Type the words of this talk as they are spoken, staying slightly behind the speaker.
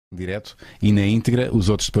direto, e na íntegra os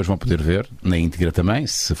outros depois vão poder ver, na íntegra também,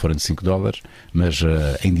 se forem de $5, mas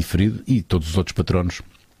em diferido, e todos os outros patronos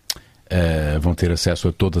vão ter acesso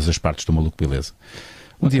a todas as partes do Maluco Beleza.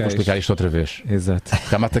 Um dia vou explicar isto outra vez. Exato.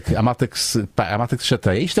 Há malta que se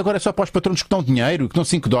chateia. Isto agora é só para os patronos que dão dinheiro, que dão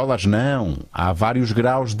 $5. Não. Há vários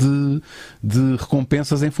graus de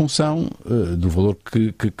recompensas em função do valor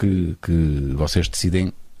que vocês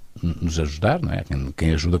decidem nos ajudar, não é?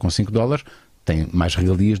 Quem ajuda com $5 tem mais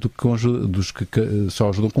regalias do que dos que só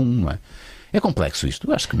ajudam com um, não é? É complexo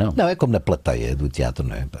isto? Acho que não. Não, é como na plateia do teatro,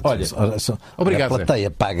 não é? Olha, obrigado. Na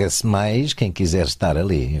plateia paga-se mais quem quiser estar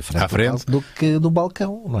ali em frente, à frente do que no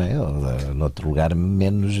balcão, não é? Ou noutro lugar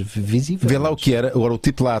menos visível. Vê lá o que era, agora o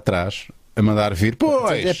tipo lá atrás a mandar vir,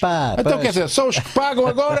 pois, então quer dizer, só os que pagam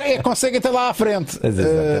agora conseguem estar lá à frente.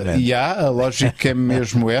 E a lógica é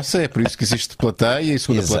mesmo essa, é por isso que existe plateia e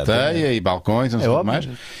segunda plateia e balcões, não sei o que mais.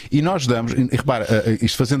 E nós damos, e repara,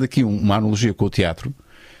 isto fazendo aqui uma analogia com o teatro,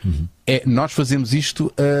 nós fazemos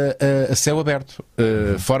isto a céu aberto,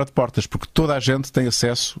 fora de portas, porque toda a gente tem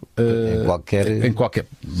acesso em qualquer.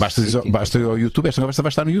 Basta ir ao YouTube, esta conversa vai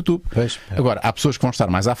estar no YouTube. Pois. Agora, há pessoas que vão estar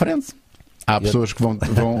mais à frente. Há pessoas que vão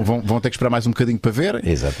ter que esperar mais um bocadinho para ver.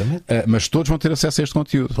 Exatamente. Mas todos vão ter acesso a este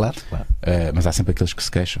conteúdo. Claro. Mas há sempre aqueles que se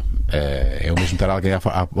queixam. É o mesmo estar alguém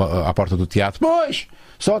à porta do teatro. Pois!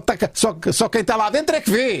 Só quem está lá dentro é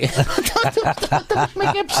que vê. Como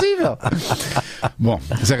é que é possível? Bom,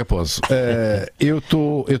 Zé Raposo, é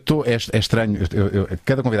estranho.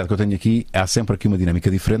 Cada convidado que eu tenho aqui, há sempre aqui uma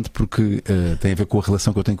dinâmica diferente, porque tem a ver com a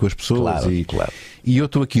relação que eu tenho com as pessoas. Claro. E eu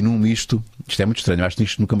estou aqui num misto. Isto é muito estranho, eu acho que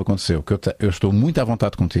isto nunca me aconteceu. Que eu estou muito à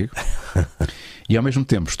vontade contigo e ao mesmo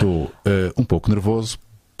tempo estou um pouco nervoso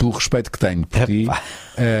pelo respeito que tenho por ti.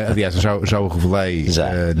 Aliás, já o revelei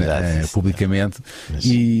publicamente.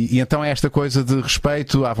 E então é esta coisa de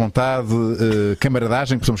respeito, à vontade,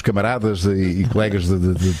 camaradagem, porque somos camaradas e colegas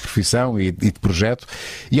de profissão e de projeto.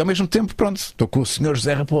 E ao mesmo tempo, pronto, estou com o Sr.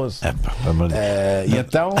 José Raposo. E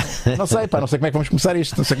então, não sei como é que vamos começar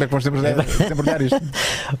isto, não sei como é que vamos desembrulhar isto.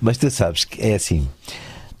 Mas tu sabes que é assim.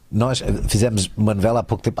 Nós fizemos uma novela há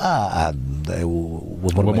pouco tempo.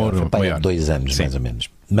 O Amor foi para há 2 anos, sim, mais ou menos.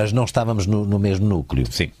 Mas não estávamos no mesmo núcleo.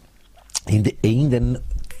 Sim. Ainda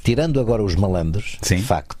tirando agora os Malandros, sim, de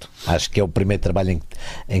facto, acho que é o primeiro trabalho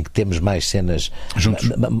em que temos mais cenas juntos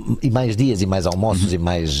e mais dias e mais almoços e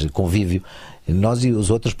mais convívio. Nós e os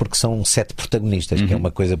outros, porque são 7 protagonistas, que é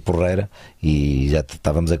uma coisa porreira, e já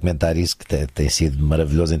estávamos a comentar isso, que tem sido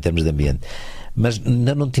maravilhoso em termos de ambiente. Mas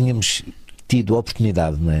ainda não tínhamos tido a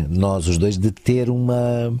oportunidade, não é? Nós os dois, de ter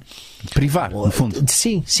uma... privar, no fundo.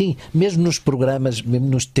 Sim, mesmo nos programas, mesmo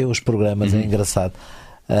nos teus programas, é engraçado.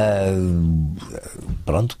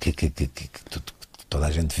 Pronto, que toda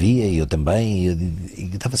a gente via, e eu também, e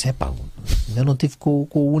estava assim, eu não tive com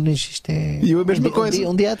o Unas, isto é... E a mesma coisa.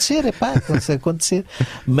 Um dia há de ser, se acontecer.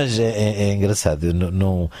 Mas é engraçado,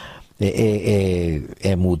 não...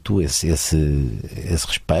 É mútuo esse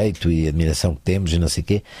respeito e admiração que temos e não sei o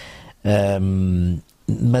quê.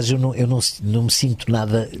 Mas eu não me sinto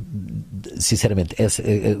nada, sinceramente,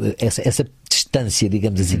 essa distância,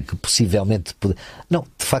 digamos assim, que possivelmente não,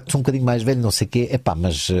 de facto sou um bocadinho mais velho, não sei o quê,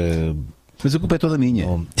 mas a culpa é toda minha,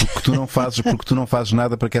 porque tu não fazes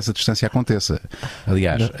nada para que essa distância aconteça.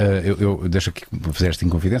 Aliás, eu deixo aqui fazer esta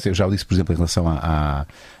inconfidência. Eu já o disse, por exemplo, em relação à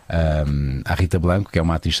Rita Blanco, que é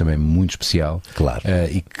uma atriz também muito especial, claro,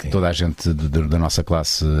 e que toda a gente da nossa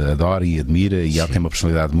classe adora e admira, e ela tem uma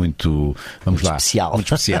personalidade muito especial.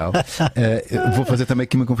 Vou fazer também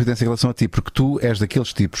aqui uma confidência em relação a ti, porque tu és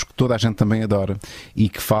daqueles tipos que toda a gente também adora e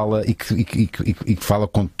que fala e que fala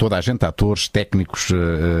com toda a gente, atores, técnicos,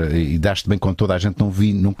 e dás-te bem com toda a gente.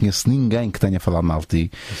 Não conheço ninguém que tenha falado mal de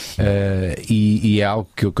ti, e é algo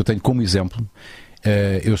que eu tenho como exemplo.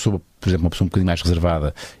 Eu sou, por exemplo, uma pessoa um bocadinho mais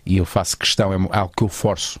reservada, e eu faço questão, é algo que eu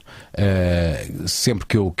forço, sempre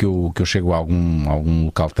que eu chego a algum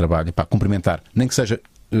local de trabalho, cumprimentar, nem que seja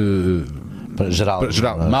para geral,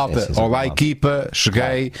 malta, olá equipa,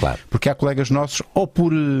 cheguei, claro. Porque há colegas nossos, ou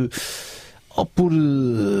por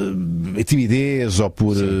timidez, ou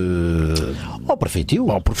por feitio,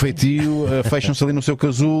 fecham-se ali no seu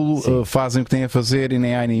casulo, fazem o que têm a fazer, e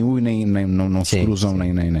nem ai nem ui, nem não se cruzam,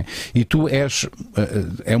 nem. E tu é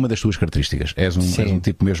uma das tuas características, és um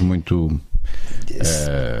tipo mesmo muito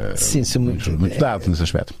Sim, muito dado nesse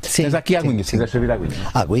aspecto. Sim, tens aqui a aguinha, se quiseres servir a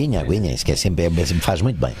aguinha. Aguinha, isso que é sempre faz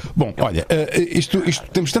muito bem. Bom, olha, isto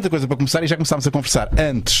temos tanta coisa para começar e já começámos a conversar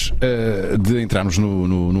antes de entrarmos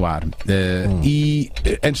no ar. E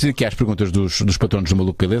antes de ir aqui às perguntas dos patronos do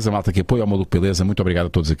Maluco Beleza, a malta que apoia o Maluco Beleza, muito obrigado a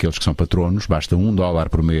todos aqueles que são patronos. Basta $1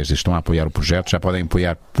 por mês e estão a apoiar o projeto. Já podem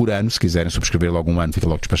apoiar por ano, se quiserem subscrever logo um ano, fica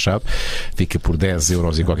logo despachado. Fica por 10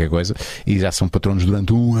 euros e qualquer coisa. E já são patronos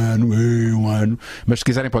durante um ano. Mas se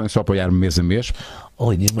quiserem podem só apoiar mês a mês.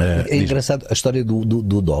 É engraçado a história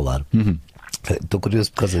do dólar. Estou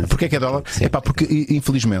curioso por causa disso. Porquê que é dólar? Porque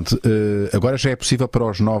infelizmente agora já é possível para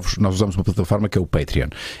os novos. Nós usamos uma plataforma que é o Patreon.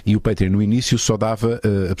 E o Patreon no início só dava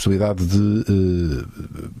a possibilidade de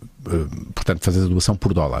portanto fazer a doação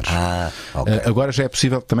por dólares. Okay. Agora já é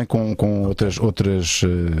possível também com outras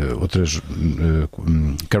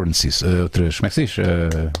currencies, outras, como é que se diz?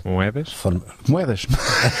 Moedas.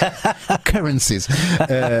 Currencies.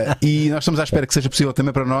 E nós estamos à espera que seja possível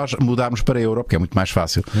também para nós mudarmos para euro, porque é muito mais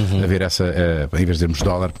fácil haver essa, em vez de termos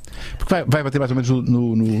dólar, porque vai bater mais ou menos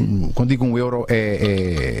quando digo €1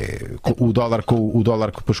 o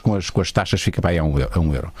dólar que depois com as taxas fica para aí a um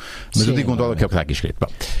euro. Mas eu digo $1 que é o que está aqui escrito. Bom.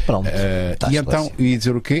 Pronto, e então, ia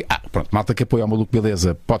dizer o quê? Pronto, malta que apoia o Maluco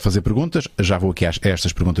Beleza pode fazer perguntas. Já vou aqui a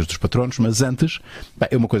estas perguntas dos patronos, mas antes,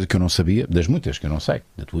 é uma coisa que eu não sabia, das muitas que eu não sei,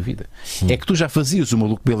 da tua vida, é que tu já fazias o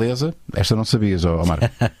Maluco Beleza. Esta não sabias, Marco.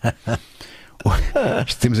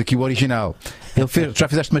 Temos aqui o original. Já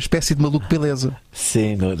fizeste uma espécie de Maluco Beleza.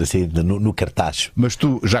 Sim, no cartaz. Mas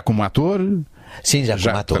tu, já como ator. Sim, já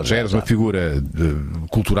como ator. Já eras uma figura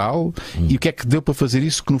cultural. E o que é que deu para fazer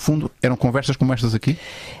isso? Que no fundo eram conversas como estas aqui?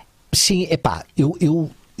 Sim,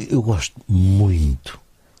 eu gosto muito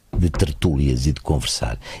de tertúlias e de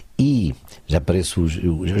conversar. E já pareço,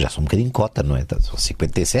 eu já sou um bocadinho cota, não é? Sou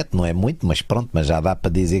 57, não é muito, mas pronto, mas já dá para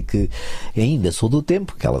dizer que ainda sou do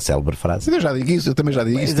tempo, aquela célebre frase. Eu já digo isso, eu também já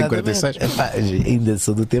digo isso, tenho 46. Ainda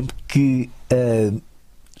sou do tempo que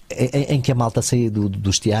em que a malta saía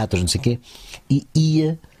dos teatros, não sei o quê, e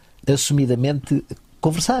ia assumidamente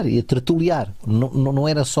conversar, ia tertuliar. Não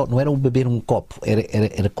era o beber um copo,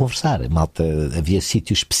 era conversar. A malta, havia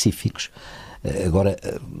sítios específicos. Agora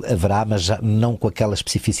haverá, mas já não com aquela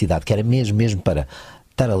especificidade, que era mesmo para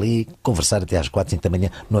estar ali, conversar até às 4, 5 da manhã.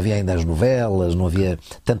 Não havia ainda as novelas, não havia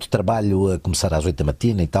tanto trabalho a começar às 8 da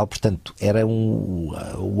matina e tal. Portanto,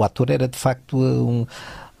 o ator era de facto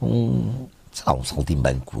um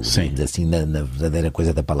saltimbanco, assim, na verdadeira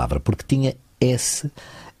coisa da palavra, porque tinha essa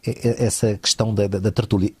questão da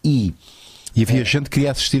tertúlia. E havia gente que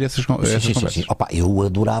queria assistir a essas conversas. Sim. Eu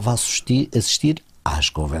adorava assistir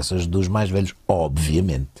às conversas dos mais velhos,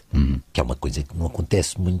 obviamente, que é uma coisa que não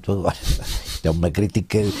acontece muito agora. É uma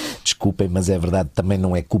crítica, desculpem, mas é verdade, também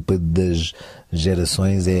não é culpa das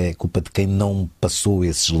gerações, é culpa de quem não passou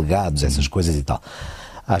esses legados, essas coisas e tal.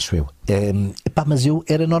 Acho eu. Mas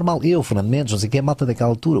era normal. Eu, Fernando Mendes, não sei quem, a malta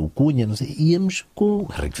daquela altura, o Cunha, não sei, íamos com o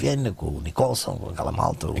Henrique Viana, com o Nicholson, com aquela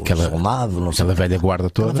malta, aquela velha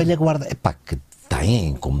guarda toda. Aquela velha guarda, que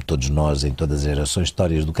têm, como todos nós, em todas as gerações,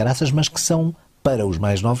 histórias do caraças, mas que são, para os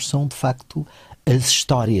mais novos, são de facto as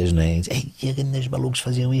histórias, não é? Os malucos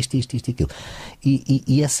faziam isto e aquilo.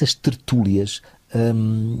 E essas tertúlias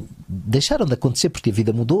deixaram de acontecer porque a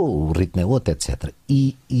vida mudou, o ritmo é outro, etc.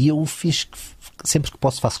 E eu fiz, sempre que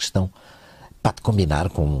posso, faço questão de combinar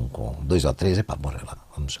com 2 ou 3, bora lá,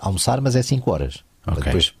 vamos almoçar, mas é 5 horas.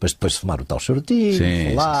 Okay. Depois fumar o tal charutinho,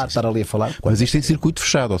 estar ali a falar. Mas isto em circuito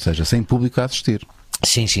fechado, ou seja, sem público a assistir.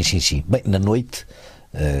 Sim. Bem, na noite,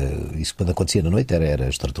 isso quando acontecia na noite era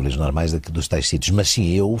as tertúlias normais dos tais sítios. Mas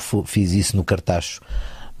sim, eu fiz isso no Cartacho,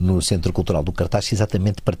 no Centro Cultural do Cartacho,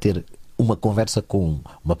 exatamente para ter uma conversa com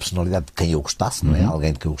uma personalidade de quem eu gostasse, não é?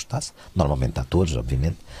 Alguém de quem eu gostasse, normalmente atores,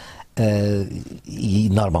 obviamente, e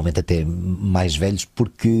normalmente até mais velhos,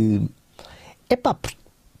 porque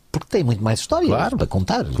têm muito mais histórias para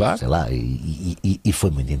contar, sei lá, e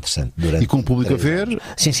foi muito interessante. E com o público a ver?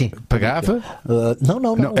 Sim. Pagava?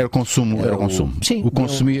 Não. Era consumo. Sim. O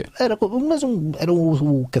consumia. Era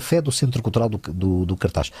o café do Centro Cultural do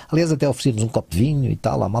Cartaz. Aliás, até oferecíamos um copo de vinho e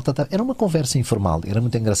tal, a malta. Era uma conversa informal, era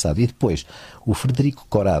muito engraçado. E depois, o Frederico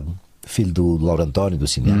Corado, filho do Lauro António, do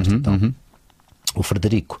cineasta, o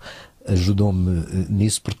Frederico ajudou-me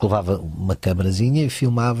nisso porque levava uma câmarazinha e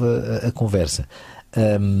filmava a conversa.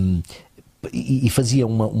 E fazia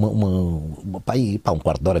um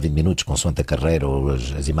quarto de hora, 20 minutos, consoante a carreira ou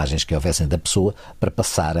as imagens que houvessem da pessoa, para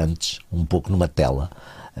passar antes um pouco numa tela,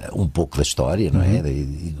 um pouco da história, não é?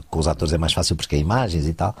 E com os atores é mais fácil porque é imagens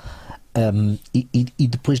e tal. E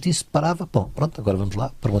depois disso parava, pronto, agora vamos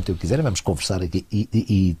lá, perguntem o que quiserem, vamos conversar aqui,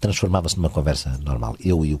 e transformava-se numa conversa normal,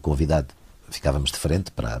 eu e o convidado ficávamos de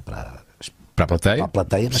frente para a plateia,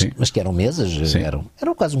 mas que eram mesas, eram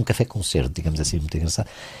quase um café-concerto, digamos assim, muito engraçado.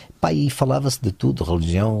 Pá, e falava-se de tudo,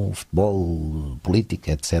 religião, futebol,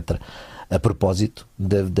 política, etc., a propósito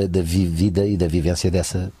da vida e da vivência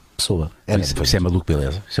dessa pessoa. Isso é Maluco,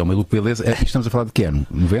 Beleza. Isso é o Maluco, Beleza. Estamos a falar de que ano?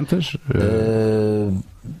 90s?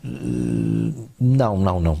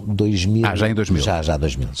 Não. 2000. Já em 2000. Já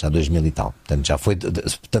 2000. Já 2000 e tal. Portanto, já foi.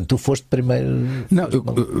 Portanto, tu foste primeiro. Não,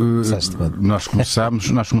 nós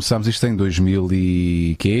começámos isto em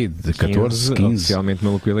 2014, 15. Oficialmente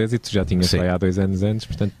Maluco, Beleza, e tu já tinhas foi há 2 anos antes,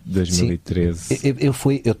 portanto, 2013. Eu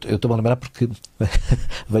estou-me a lembrar porque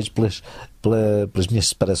vejo pelas minhas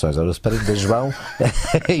separações. Eu separei-me de João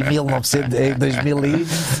em 2000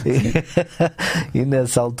 e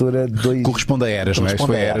nessa altura corresponde a eras, não é? Isto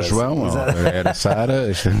foi a era João, era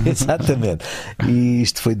Sara. Exatamente. E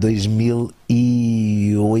isto foi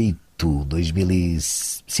 2008,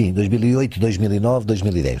 2008, 2009,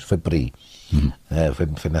 2010. Foi por aí.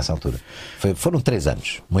 Foi nessa altura. Foram 3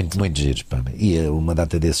 anos, muito giros. E uma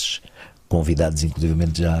data desses convidados,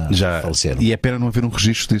 inclusivamente, já faleceram. E é pena não haver um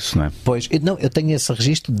registro disso, não é? Pois, eu tenho esse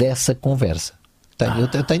registro dessa conversa.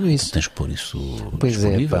 Eu tenho isso. Tens que pôr isso. Pois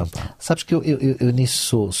disponível. Sabes que eu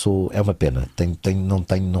nisso sou. É uma pena.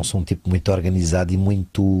 Não sou um tipo muito organizado e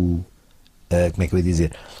muito. Como é que eu ia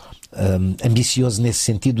dizer? Ambicioso nesse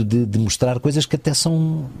sentido de mostrar coisas que até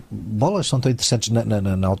são tão interessantes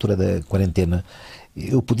na altura da quarentena.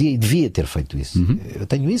 Eu podia e devia ter feito isso. Eu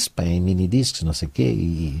tenho isso em mini discs, não sei o quê,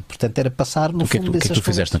 e portanto era passar no fundo dessas coisas. O que é que tu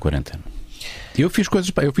fizeste na quarentena? Eu fiz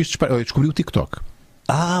coisas, eu descobri o TikTok.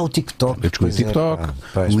 O TikTok. Eu descobri o TikTok,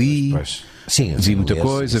 li, Sim, vi muita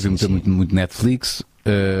coisa, vi muito Netflix.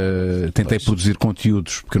 Tentei produzir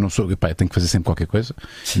conteúdos, porque eu não sou, eu tenho que fazer sempre qualquer coisa,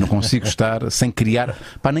 não consigo estar sem criar,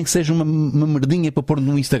 nem que seja uma merdinha para pôr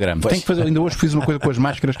no Instagram. Tenho que fazer, ainda hoje fiz uma coisa com as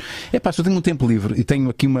máscaras. Se eu tenho um tempo livre e tenho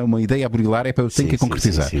aqui uma ideia a burilar, eu tenho que a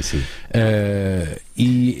concretizar.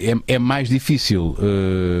 E é mais difícil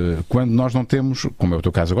quando nós não temos, como é o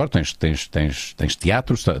teu caso agora, tens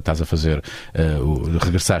teatro, estás a fazer,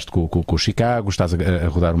 regressaste com o Chicago, estás a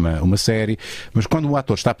rodar uma série, mas quando o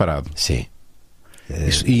ator está parado. Sim.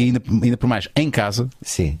 Isso, e ainda por mais em casa.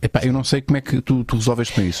 Sim. Eu não sei como é que tu resolves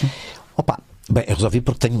com isso. Bem, eu resolvi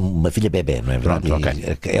porque tenho uma filha bebé, não é verdade? Pronto,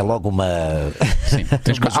 okay. É logo uma. Sim,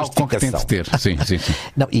 tens algo com que tens de ter. Sim.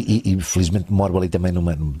 Não, e felizmente moro ali também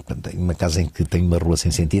numa casa em que tem uma rua sem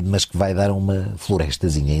sentido, mas que vai dar a uma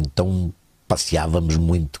florestazinha. Então passeávamos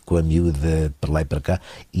muito com a miúda para lá e para cá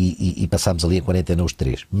e passámos ali a quarentena os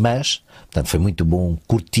 3. Mas, portanto, foi muito bom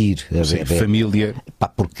curtir a família.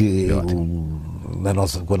 Porque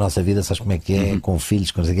com a nossa vida, sabes como é que é? Com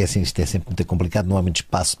filhos, assim, isto é sempre muito complicado, não há muito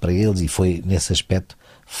espaço para eles, e foi nesse aspecto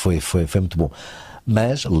foi muito bom.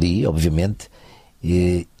 Mas li, obviamente,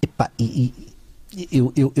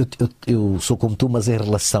 eu sou como tu, mas em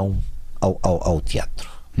relação ao teatro.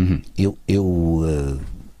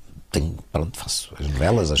 Faço as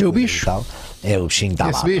novelas, as coisas bicho. E tal. É o bichinho da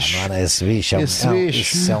lata, não é? Esse bicho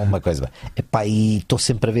isso é uma coisa. E estou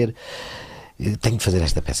sempre a ver. Tenho que fazer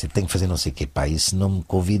esta peça, tenho que fazer não sei o quê. E se não me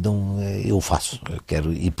convidam, eu faço. Eu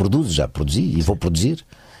quero e produzo, já produzi e vou produzir.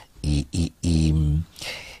 E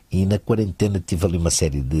na quarentena tive ali uma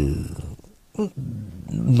série de.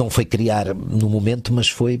 Não foi criar no momento, mas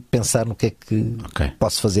foi pensar no que é que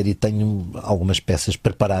posso fazer, e tenho algumas peças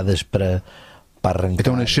preparadas para arrancar.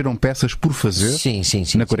 Então nasceram peças por fazer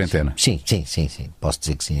na quarentena? Sim. Posso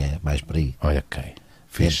dizer que sim, é mais por aí. Olha,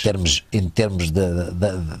 Em termos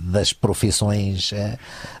das profissões,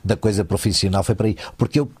 da coisa profissional, foi por aí.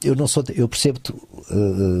 Porque eu não sou. Eu percebo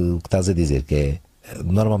o que estás a dizer, que é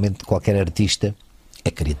normalmente qualquer artista é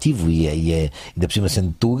criativo e ainda por cima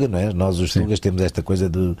sendo tuga, não é? Nós os tugas temos esta coisa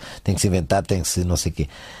de tem que se inventar, tem que se não sei o quê.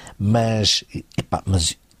 Mas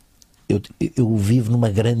eu vivo numa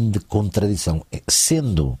grande contradição.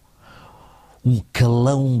 Sendo um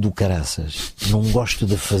calão do caraças, não gosto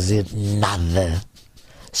de fazer nada.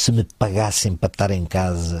 Se me pagassem para estar em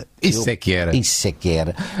casa, Isso é que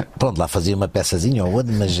era. Pronto, lá fazia uma peçazinha ou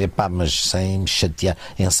outra, mas sem me chatear.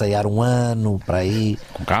 Ensaiar um ano para aí,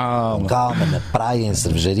 com calma, na praia, em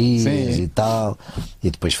cervejarias e tal, e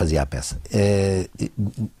depois fazia a peça.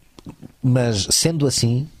 Mas sendo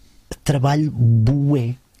assim, trabalho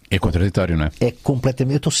bué. É contraditório, não é? É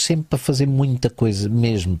completamente. Eu estou sempre a fazer muita coisa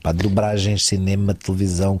mesmo, dobragens, cinema,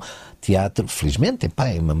 televisão, teatro. Felizmente,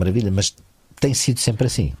 é uma maravilha, mas tem sido sempre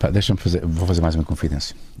assim. Deixa-me vou fazer mais uma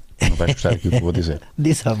confidência. não vais gostar daquilo que eu vou dizer.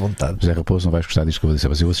 Disse à vontade. José Raposo, não vais gostar disto que eu vou dizer,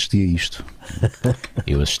 mas eu assisti a isto.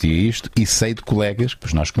 E sei de colegas,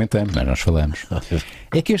 pois nós comentamos, nós falamos.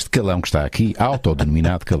 É que este calão que está aqui,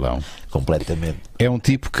 autodenominado calão, completamente, é um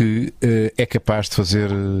tipo que é capaz de fazer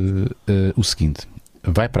o seguinte: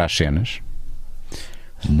 vai para as cenas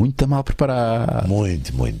muito mal preparado.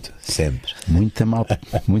 Muito, sempre. Muito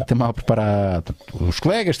mal preparado. Os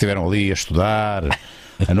colegas estiveram ali a estudar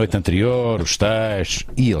a noite anterior, os textos,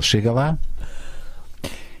 e ele chega lá.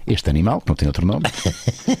 Este animal, que não tem outro nome,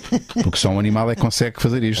 porque só um animal é que consegue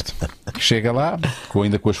fazer isto. Chega lá,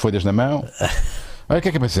 ainda com as folhas na mão. Olha, o que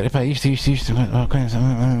é para dizer? Epá, isto.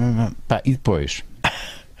 Pá, e depois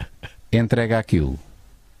entrega aquilo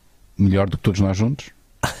melhor do que todos nós juntos.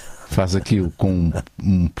 Faz aquilo com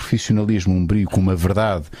um profissionalismo, um brilho, com uma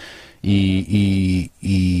verdade e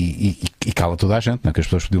cala toda a gente, não é? Que as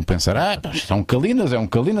pessoas podiam pensar: isto é um Calinas,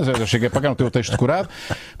 eu cheguei para cá, não tenho o texto decorado,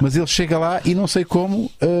 mas ele chega lá e não sei como.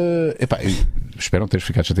 Espero não teres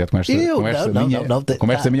ficado chateado com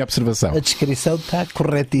esta minha observação. A descrição está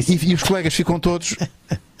corretíssima. E os colegas ficam todos.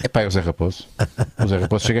 É o Zé Raposo. O Zé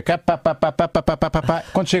Raposo chega cá,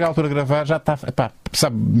 quando chega à altura de gravar, já está,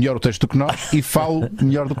 sabe melhor o texto do que nós e fala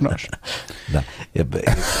melhor do que nós.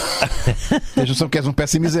 Tens noção que és um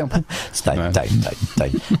péssimo exemplo.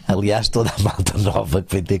 Tenho. Aliás, toda a malta nova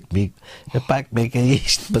que vem ter comigo, como é que é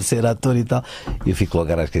isto para ser ator e tal? Eu fico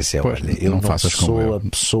logo a esquecer. Olha, eu não sou a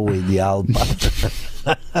pessoa ideal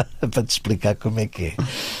para te explicar como é que é,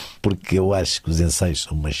 porque eu acho que os ensaios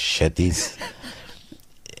são uma chatice.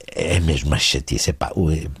 É mesmo uma chatice.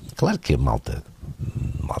 Claro que a malta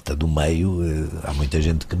do meio, há muita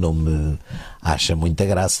gente que não me acha muita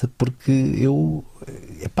graça, porque eu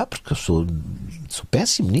sou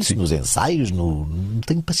péssimo nisso. Sim. Nos ensaios, não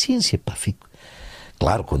tenho paciência. Fico.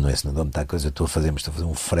 Claro, quando é não dou muita coisa, estou a fazer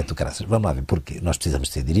um frete do caraças. Vamos lá ver, porque nós precisamos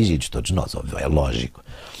ser dirigidos, todos nós, óbvio, é lógico.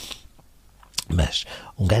 Mas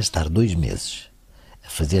um gajo estar 2 meses a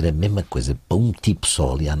fazer a mesma coisa para um tipo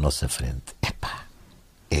só ali à nossa frente,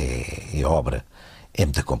 é obra. É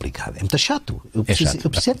muito complicado, é muito chato. Eu preciso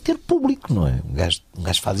ter público, não é? Um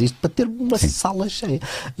gajo faz isto para ter uma sala cheia.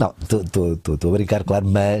 Não, estou a brincar, claro,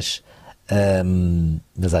 mas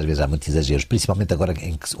às vezes há muitos exageros, principalmente agora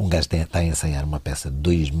em que um gajo está a ensaiar uma peça de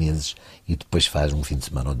 2 meses e depois faz um fim de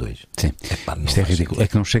semana ou 2. Sim. Isto é ridículo. É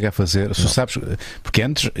que não chega a fazer. Tu sabes, porque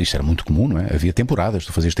antes isto era muito comum, não é? Havia temporadas,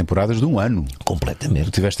 tu fazias temporadas de 1 ano. Completamente.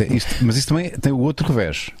 Tu tiveste mas isso também tem o outro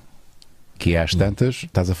revés, que é às tantas,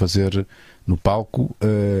 estás a fazer no palco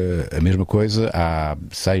a mesma coisa há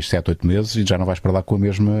 6, 7, 8 meses e já não vais para lá com o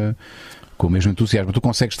mesmo entusiasmo. Tu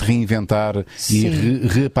consegues te reinventar. Sim. E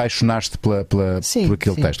reapaixonar-te por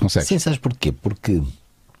aquele texto. Consegues? Sim, sabes porquê? Porque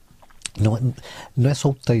não é só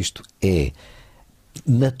o texto, é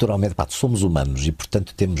naturalmente, somos humanos e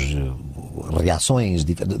portanto temos reações,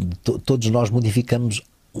 todos nós modificamos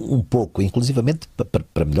um pouco, inclusivamente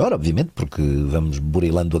para melhor, obviamente, porque vamos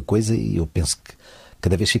burilando a coisa e eu penso que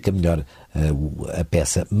cada vez fica melhor a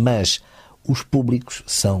peça, mas os públicos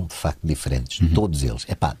são de facto diferentes, todos eles.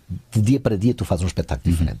 De dia para dia tu fazes um espetáculo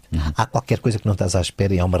diferente. Há qualquer coisa que não estás à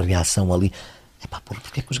espera e há uma reação ali.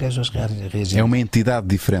 Porque é que os gajos reagem? É uma entidade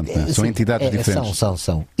diferente, não é? São entidades diferentes.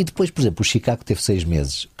 São. E depois, por exemplo, o Chicago teve 6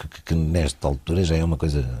 meses, que nesta altura já é uma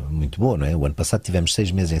coisa muito boa, não é? O ano passado tivemos 6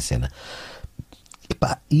 meses em cena.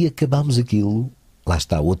 E acabámos aquilo, lá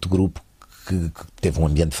está, outro grupo que teve um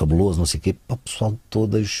ambiente fabuloso, não sei o quê, o pessoal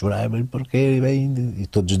todo a chorar, porque e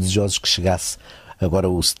todos desejosos que chegasse agora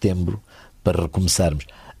o setembro para recomeçarmos,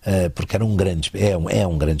 porque era um grande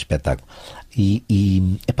espetáculo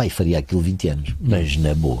e faria aquilo 20 anos, mas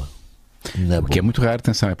na boa. Porque é muito raro,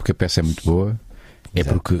 atenção, é porque a peça é muito boa. É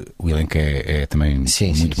porque o elenco é também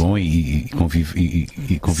muito bom e convive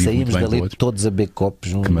Saímos muito bem dali todos a beber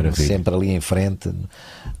copos, sempre ali em frente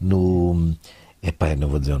no... não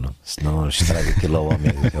vou dizer o nome, senão estraga aquilo ao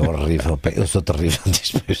homem. É horrível. Eu sou terrível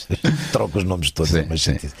disto, troco os nomes todos.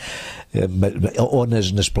 Ou nas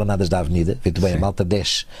esplanadas da avenida, vê-te bem, a malta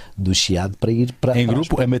desce do Chiado para ir para... Em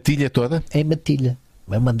grupo, a matilha toda? Em matilha.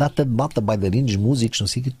 É uma data de malta, bailarinos, músicos, não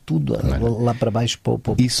sei o que, tudo lá para baixo.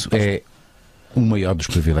 Isso é o maior dos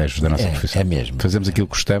privilégios da nossa profissão. É mesmo. Fazemos aquilo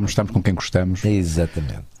que gostamos, estamos com quem gostamos.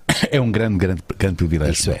 Exatamente. É um grande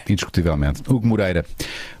privilégio. Isso é. Indiscutivelmente. Hugo Moreira,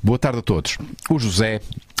 boa tarde a todos. O José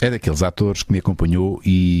é daqueles atores que me acompanhou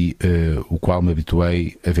e o qual me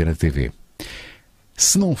habituei a ver na TV.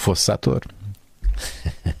 Se não fosse ator,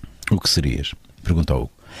 o que serias? Pergunta ao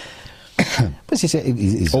Hugo. Pois isso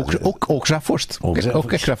ou que já foste. Ou o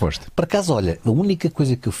que é que já foste? Por acaso, olha, a única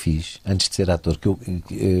coisa que eu fiz antes de ser ator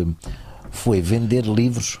foi vender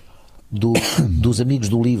livros dos Amigos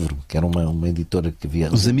do Livro, que era uma editora que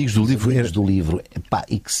havia. Os Amigos do Livro? Amigos do Livro. Epá,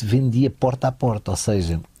 e que se vendia porta a porta, ou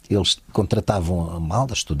seja, eles contratavam a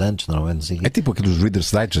malda, estudantes, normalmente, não sei o quê. É tipo aqueles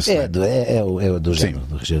Reader's Digest. É o do género,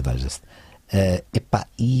 do Reader's Digest. Epá,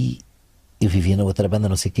 e eu vivia na outra banda,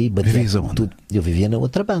 não sei o quê. Vivias aonde? Tudo. Eu vivia na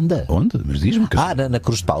outra banda. Onde? Mas diz-me que... Na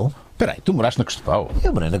Cruz de Pau. Espera aí, tu moraste na Cruz de Pau?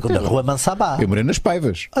 Eu morei na Rua Mansabá. Eu morei nas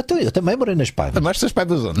Paivas. Então, eu também morei nas Paivas. Mas nas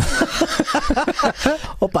Paivas onde?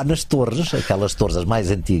 Opa, nas torres, aquelas torres as mais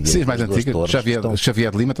antigas. Sim, as mais antigas.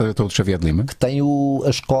 Xavier de Lima, estás a ver, todo Xavier de Lima? Que tem a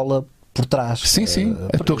escola por trás. Sim,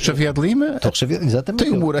 a Torre Xavier de Lima. Torre Xavier, exatamente.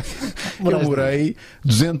 Eu morei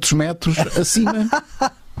 200 metros acima.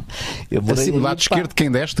 Eu morei assim, do lado esquerdo,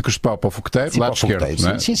 quem desce de Cruz de Pau para o Fogueteiro, lado esquerdo,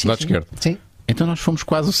 não é? Sim, lado esquerdo. Sim. Então nós fomos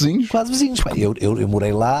quase vizinhos. Quase vizinhos. Eu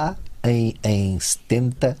morei lá em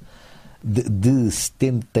 70, de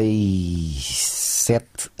 77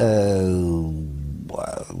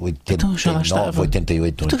 a 89, então já lá estava.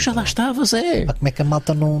 88. Então já lá estavas, é. Como é que a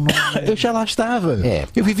malta não... Eu já lá estava.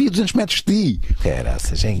 Eu vivia a 200 metros de ti.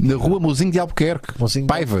 Caraças, hein? Na rua Mozinho de Albuquerque.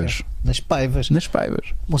 Paivas. Nas Paivas.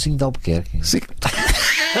 Mozinho de Albuquerque. Sim.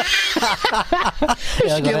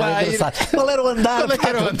 Cheguei lá. Qual era o andar? Qual é que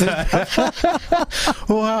era o andar?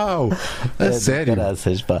 Uau! A sério?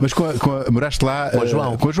 Caraças, pá. Mas moraste lá com o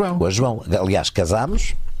João. Com o João. Aliás,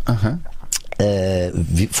 casámos.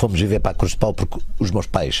 Fomos viver para a Cruz de Pau porque os meus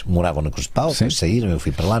pais moravam na Cruz de Pau, depois saíram, eu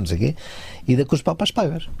fui para lá, não sei o quê, e da Cruz de Pau para as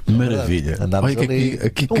Paivas. Maravilha. Andámos ali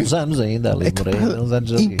uns anos ainda, ali morei uns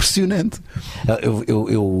anos ali. Impressionante.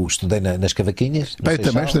 Eu estudei nas Cavaquinhas. Eu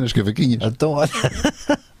também estudei nas Cavaquinhas. Então, olha.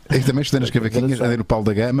 Eu também estudei nas Cavaquinhas, andei no Paulo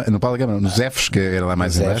da Gama, nos Fs, que era lá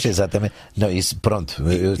mais embaixo. Exatamente. Não, isso, pronto.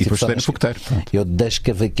 E depois estudei no Fogueteiro. Eu das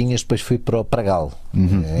Cavaquinhas depois fui para o Pragal,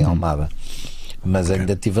 em Almada. Mas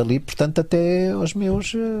ainda estive ali, portanto, até aos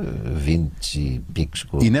meus 20 e picos.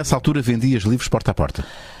 E nessa altura vendias livros porta a porta?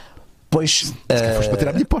 Pois. Foste para tirar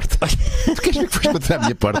a minha porta. Tu queres ver que foste para tirar a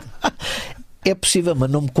minha porta? É possível, mas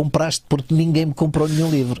não me compraste porque ninguém me comprou nenhum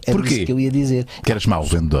livro. É isso que eu ia dizer. Que eras mau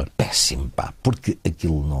vendedor. Péssimo, pá, porque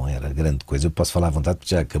aquilo não era grande coisa. Eu posso falar à vontade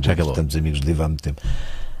porque já acabou. Tantos amigos de livro há muito tempo.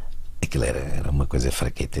 Aquilo era uma coisa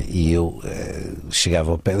fraqueta. E eu chegava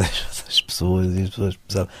ao pé das pessoas e as pessoas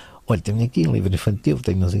pensavam: olha, tenho aqui um livro infantil,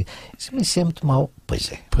 tenho não sei. Mas isso é muito mau.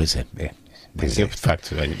 Pois é. Mas eu, de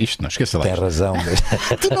facto, olha, isto não esqueça lá. Tem razão.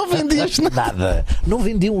 Tu não vendeste nada. Não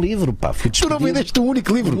vendi um livro, pá. Tu não vendeste um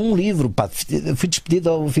único livro? Um livro, pá. Fui despedido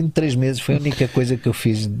ao fim de 3 meses. Foi a única coisa que eu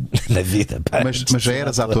fiz na vida, pá. Mas já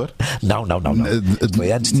eras ator? Não.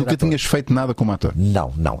 Foi antes de Nunca tinhas feito nada como ator?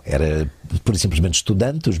 Não. Era pura e simplesmente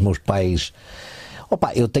estudante. Os meus pais...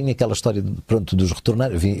 eu tenho aquela história dos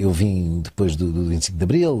retornar. Eu vim depois do 25 de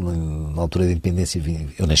Abril, na altura da independência.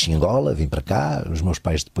 Eu nasci em Angola, vim para cá. Os meus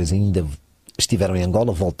pais depois ainda estiveram em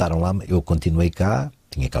Angola, voltaram lá. Eu continuei cá,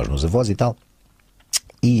 tinha cá os meus avós e tal.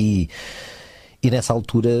 E nessa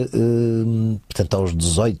altura, portanto, aos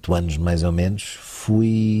 18 anos mais ou menos,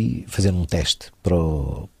 fui fazer um teste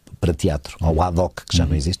para teatro, ao ADOC, que já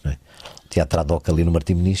não existe, não é? Teatro ADOC ali no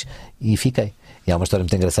Martim Moniz, e fiquei. E há uma história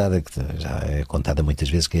muito engraçada que já é contada muitas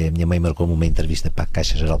vezes, que a minha mãe marcou-me uma entrevista para a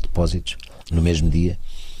Caixa Geral de Depósitos no mesmo dia,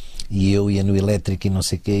 e eu ia no elétrico e não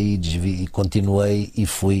sei o quê, e continuei e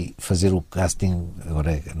fui fazer o casting.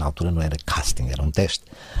 Agora, na altura não era casting, era um teste,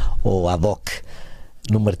 ou ad hoc,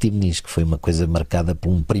 no Martim Moniz, que foi uma coisa marcada por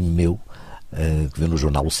um primo meu, que veio no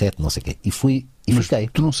jornal O 7, não sei o quê, e fui e mas fiquei.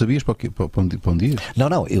 Tu não sabias para onde ias?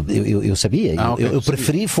 Não, eu sabia. Eu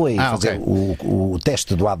preferi fazer o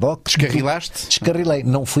teste do ad hoc. Descarrilaste? Descarrilei,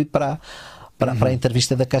 não fui para a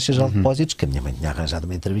entrevista da Caixa Geral de Depósitos, que a minha mãe tinha arranjado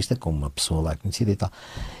uma entrevista com uma pessoa lá conhecida e tal.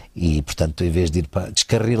 E, portanto, em vez de ir para...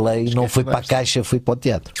 Descarrilei, não fui para a Caixa, fui para o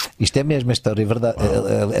teatro. Isto é mesmo, a história é verdade.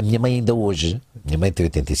 A minha mãe ainda hoje, minha mãe tem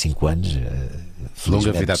 85 anos...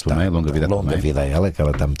 Longa vida à tua mãe, longa vida a ela, que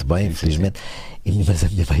ela está muito bem, infelizmente. Mas a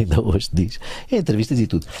minha mãe ainda hoje diz, em entrevistas e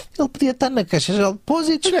tudo, ele podia estar na Caixa Geral de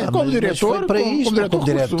Depósitos, como diretor, como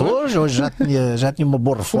diretor, hoje já tinha uma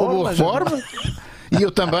boa reforma. Uma boa reforma. E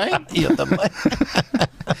eu também.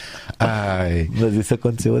 Ai. Mas isso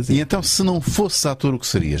aconteceu assim. E então, se não fosse ator, o que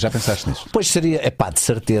seria? Já pensaste nisso? Pois seria, de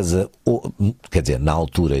certeza, quer dizer, na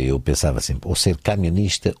altura eu pensava assim, ou ser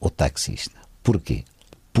camionista ou taxista. Porquê?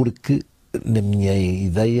 Porque na minha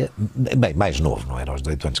ideia, bem, mais novo, não era aos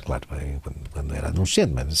 18 anos, claro, quando era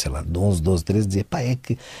adolescente, mas sei lá, de 11, 12, 13, dizia, é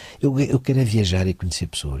que eu quero viajar e conhecer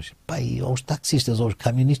pessoas. E ou os taxistas ou os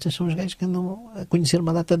camionistas são os gajos que andam a conhecer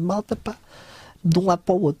uma data de malta, de um lado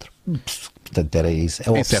para o outro. Portanto, era isso.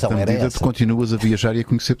 A opção era essa. Tu continuas a viajar e a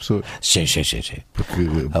conhecer pessoas. Sim. Porque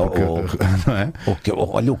não é?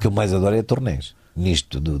 Olha, o que eu mais adoro é torneios.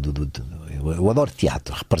 nisto eu adoro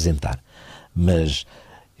teatro, representar, mas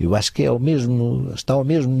eu acho que está ao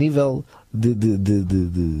mesmo nível de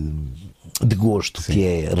gosto, sim, que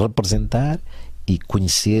é representar e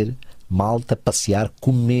conhecer malta, passear,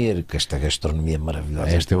 comer, com esta gastronomia maravilhosa.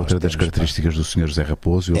 Esta é outra das características do Sr. José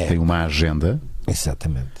Raposo. Ele tem uma agenda.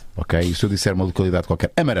 Exatamente. Ok? E se eu disser uma localidade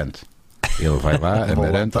qualquer, Amarante, ele vai lá,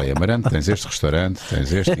 Amarante, vai Amarante, tens este restaurante,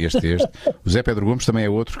 tens este. O Zé Pedro Gomes também é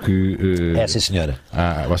outro que... Essa senhora.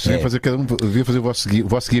 Vocês devia fazer, cada um devia fazer o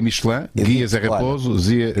vosso guia Michelin, guia Zé Raposo,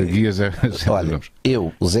 guia Zé Pedro Gomes.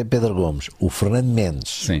 Eu, o Zé Pedro Gomes, o Fernando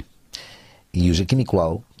Mendes, sim, e o Joaquim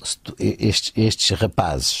Nicolau, estes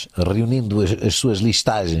rapazes, reunindo as suas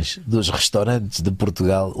listagens dos restaurantes de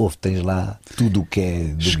Portugal, tens lá tudo o que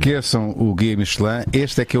é... Esqueçam o guia Michelin,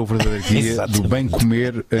 este é que é o verdadeiro guia do bem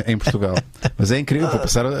comer em Portugal. Mas é incrível, vou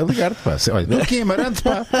passar a ligar-te, pá. Olha, aqui em Amarante,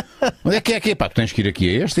 pá. Onde é que é aqui? Pá, tu tens que ir aqui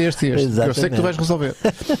a este. Eu sei que tu vais resolver.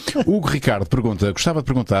 Hugo Ricardo pergunta, gostava de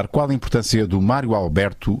perguntar qual a importância do Mário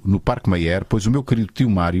Alberto no Parque Mayer, pois o meu querido tio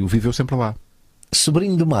Mário viveu sempre lá.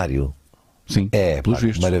 Sobrinho do Mário. Sim, pelos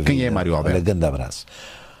vistos. Maravilha. Quem é Mário Alberto? Olha, grande abraço.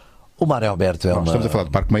 O Mário Alberto é Estamos a falar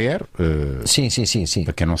do Parque Mayer. Sim.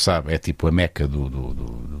 Para quem não sabe, é tipo a meca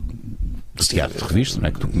do teatro de revista, não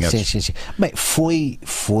é? Que tu conheces. Sim. Bem, foi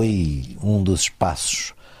um dos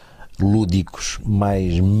espaços lúdicos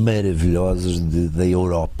mais maravilhosos da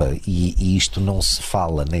Europa, e isto não se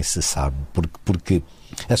fala, nem se sabe, porque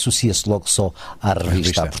associa-se logo só à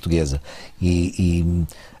revista portuguesa.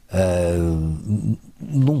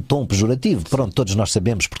 Num tom pejorativo, pronto, todos nós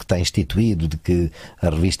sabemos, porque está instituído, de que a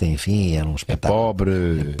revista, enfim, era um espetáculo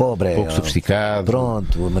pobre, pouco sofisticado,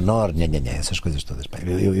 pronto, menor, essas coisas todas.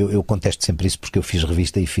 Eu contesto sempre isso, porque eu fiz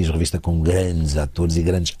revista com grandes atores e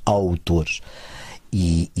grandes autores,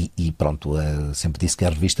 e pronto, sempre disse que a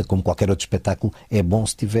revista, como qualquer outro espetáculo, é bom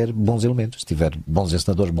se tiver bons elementos, se tiver bons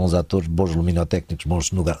encenadores, bons atores, bons luminotécnicos,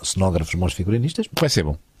 bons cenógrafos, bons figurinistas, vai ser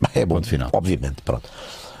bom. É bom, ponto final. Obviamente, pronto,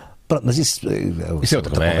 mas isso é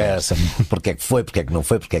outra conversa. Porque é que foi, porque é que não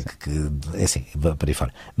foi, porque é que assim, para aí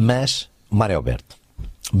fora. Mas Mário Alberto,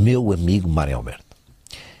 meu amigo Mário Alberto,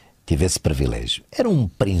 tive esse privilégio. Era um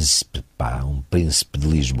príncipe, um príncipe de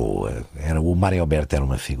Lisboa. O Mário Alberto era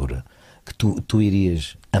uma figura que tu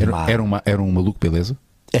irias amar. Era um maluco, beleza?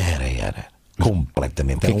 Era.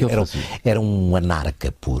 Completamente. Era um anarca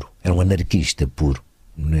puro. Era um anarquista puro.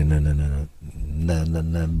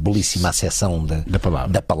 Na belíssima acessão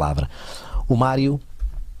da palavra. O Mário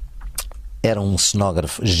era um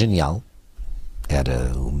cenógrafo genial,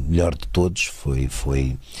 era o melhor de todos,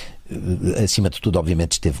 foi acima de tudo,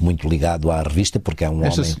 obviamente, esteve muito ligado à revista, porque é um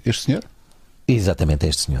homem... Este senhor? Exatamente,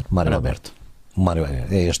 este senhor, Mário Alberto. O Mário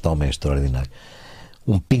é este homem extraordinário,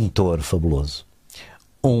 um pintor fabuloso,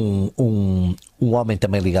 um homem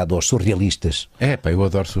também ligado aos surrealistas. Eu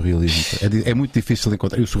adoro surrealismo. É muito difícil de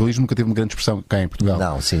encontrar. E o surrealismo nunca teve uma grande expressão cá em Portugal.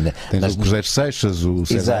 Não, sim. Tens o Cruzeiro Seixas, o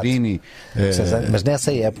Cesarini. Mas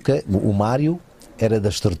nessa época, o Mário era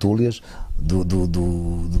das tertúlias do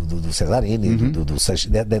Cesarini,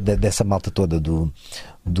 dessa malta toda, do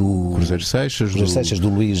Cruzeiro Seixas, do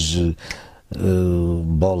Luís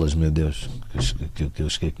Bolas, meu Deus, que eu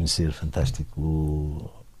cheguei a conhecer,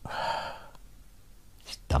 fantástico.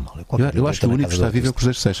 Está mal. Eu acho que o único que está vivo é o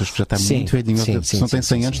Cruzeiro Seixas, que já está muito velhinho. Se não tem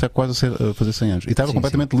 100 anos, está quase a fazer 100 anos. E estava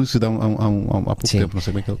completamente lúcido há pouco tempo, não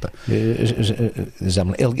sei bem que ele está.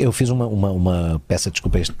 Eu fiz uma peça,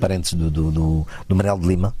 desculpa este parênteses, do Manel de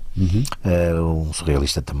Lima, um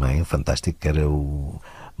surrealista também, fantástico, que era o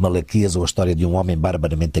Malaquias, ou a história de um homem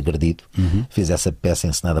barbaramente agredido. Fiz essa peça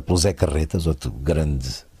encenada pelo Zé Carretas, outro grande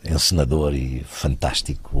encenador e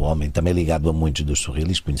fantástico homem, também ligado a muitos dos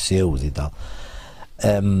surrealistas, conheceu-os e tal.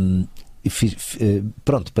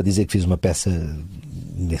 Pronto, para dizer que fiz uma peça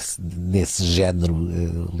nesse género,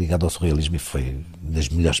 ligado ao surrealismo, e foi das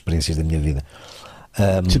melhores experiências da minha vida.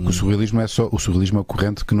 Sim, o surrealismo o surrealismo é o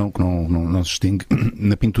corrente que não se distingue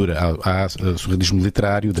na pintura. Há surrealismo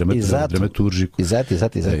literário, dramatúrgico. Exato.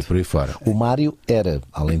 E por aí fora. O Mário era,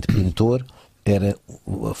 além de pintor,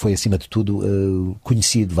 foi acima de tudo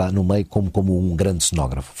conhecido no meio como um grande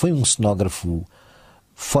cenógrafo. Foi um cenógrafo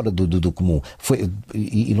fora do comum.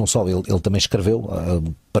 E não só, ele também escreveu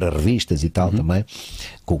para revistas e tal, também,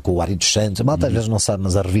 com o Ari dos Santos. A malta às vezes não sabe,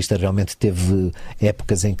 mas a revista realmente teve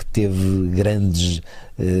épocas em que teve grandes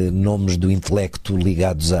nomes do intelecto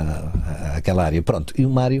ligados àquela área. Pronto, e o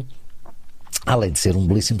Mário, além de ser um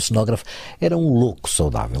belíssimo cenógrafo, era um louco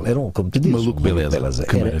saudável. Era como tu dizes, maluco, beleza.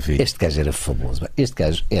 Este gajo era fabuloso. Este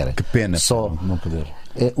gajo era. Que pena só não poder.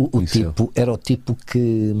 Era o tipo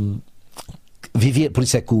que vivia, por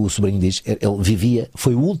isso é que o sobrinho diz, ele vivia,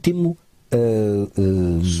 foi o último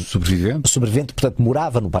sobrevivente, portanto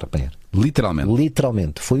morava no Parque Mayer.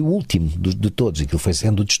 Literalmente. Foi o último de todos. Aquilo foi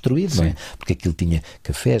sendo destruído, não é? Porque aquilo tinha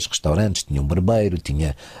cafés, restaurantes, tinha um barbeiro,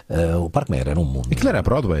 tinha. O Parque Mayer era um mundo. Aquilo era a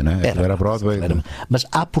Broadway, não é? Era a Broadway. Mas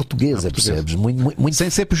à portuguesa, percebes? Muito, sem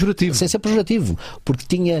ser pejorativo. Porque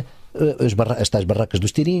tinha as tais barracas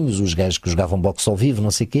dos tirinhos, os gajos que jogavam boxe ao vivo,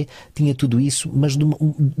 não sei o quê. Tinha tudo isso, mas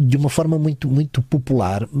de uma forma muito, muito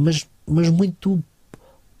popular, mas muito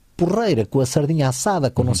porreira, com a sardinha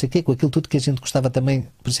assada, com não sei o quê, com aquilo tudo que a gente gostava também.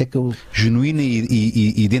 Por isso é que eu... Genuína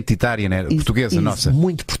e identitária, né? Portuguesa, nossa.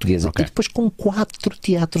 Muito portuguesa. Okay. E depois com 4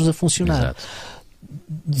 teatros a funcionar. Exato.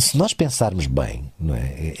 Se nós pensarmos bem, não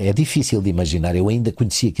é? É difícil de imaginar. Eu ainda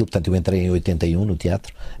conheci aquilo, portanto eu entrei em 81 no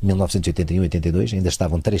teatro, 1981, 82, ainda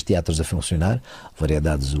estavam 3 teatros a funcionar,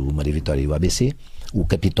 Variedades, o Maria Vitória e o ABC. O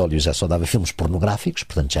Capitólio já só dava filmes pornográficos,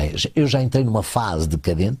 portanto eu já entrei numa fase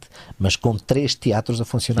decadente, mas com 3 teatros a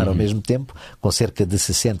funcionar ao mesmo tempo, com cerca de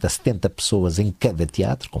 60, 70 pessoas em cada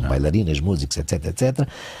teatro, com bailarinas, músicos, etc, etc,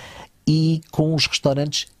 e com os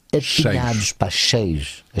restaurantes atinhados,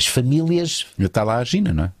 cheios. As famílias... E está lá a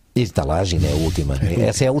Gina, não é? E está lá a Gina, é a última.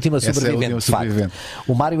 Essa é a última sobrevivente, de facto.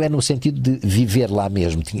 O Mário é no sentido de viver lá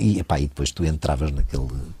mesmo. E depois tu entravas naquele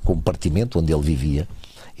compartimento onde ele vivia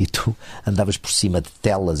e tu andavas por cima de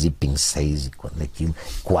telas e pincéis e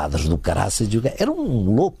quadros do caraças. Era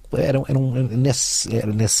um louco. Nesse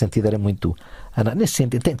sentido era muito... Nesse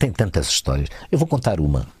sentido, tem tantas histórias. Eu vou contar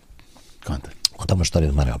uma. Contar uma história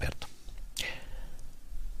do Mário Alberto.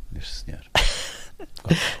 Este senhor.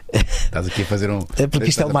 Estás aqui a fazer um... É porque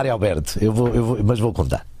isto é o Mário Alberto. Mas vou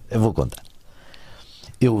contar.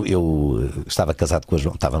 Eu estava casado com a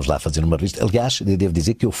João. Estávamos lá a fazer uma revista. Aliás, devo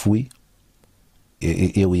dizer que eu fui.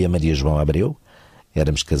 Eu e a Maria João Abreu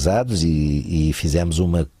éramos casados e fizemos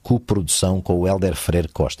uma coprodução com o Hélder Freire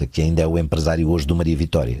Costa, que ainda é o empresário hoje do Maria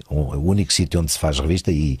Vitória, o único sítio onde se faz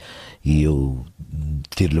revista, e eu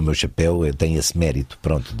tiro-lhe o meu chapéu. Eu tenho esse mérito,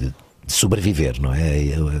 pronto, de sobreviver, não é?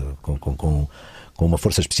 Com uma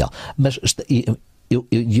força especial. Mas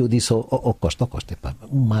eu disse ao Costa, pá,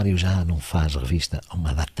 o Mário já não faz revista há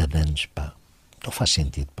uma data de anos, pá, não faz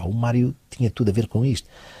sentido, pá, o Mário tinha tudo a ver com isto.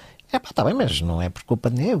 Está bem, mas não é por culpa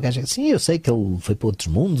de ninguém. O gajo, sim, eu sei que ele foi para outros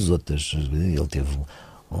mundos, ele teve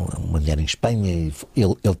uma mulher em Espanha,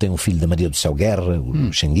 ele tem um filho da Maria do Céu Guerra,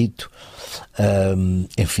 o Xanguito.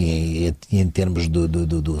 Enfim, em termos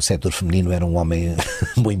do setor feminino, era um homem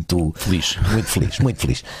muito feliz,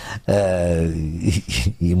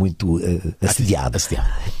 e muito assediado.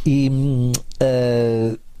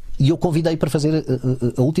 E eu convidei para fazer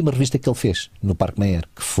a última revista que ele fez no Parque Mayer,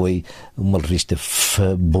 que foi uma revista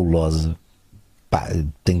fabulosa. Pá,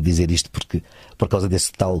 tenho de dizer isto porque, por causa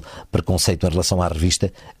desse tal preconceito em relação à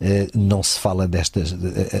revista, não se fala destas.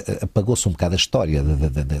 Apagou-se um bocado a história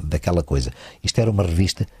daquela coisa. Isto era uma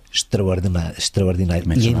revista extraordinária.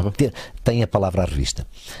 E tem a palavra à revista.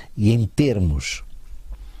 E em termos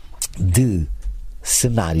de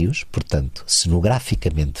cenários, portanto,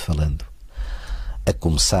 cenograficamente falando, a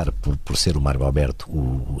começar por ser o Mário Alberto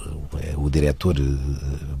o diretor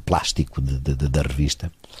plástico da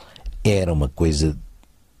revista, era uma coisa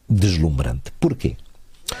deslumbrante. Porquê?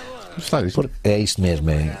 Porque é isto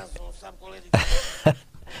mesmo.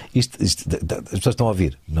 Isto, as pessoas estão a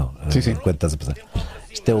ouvir? Não, sim. Enquanto estás a passar.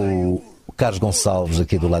 Isto é o Carlos Gonçalves,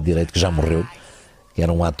 aqui do lado direito, que já morreu, que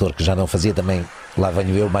era um ator que já não fazia também. Lá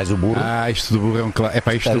venho eu, mais o burro. Isto do burro é um claro. É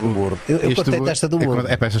para isto do burro. Eu contei esta do burro.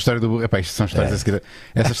 É para essa história do burro. É para isto, são histórias.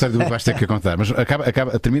 Essa história do burro vais ter que contar. Mas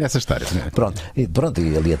termina essa história. Pronto,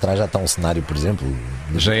 e ali atrás já está um cenário, por exemplo.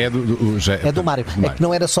 Já é do Mário. É que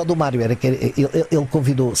não era só do Mário, era que ele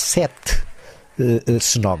convidou 7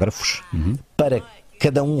 cenógrafos para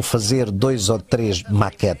cada um fazer 2 ou 3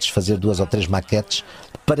 maquetes, fazer 2 ou 3 maquetes,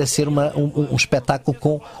 para ser um espetáculo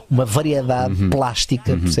com uma variedade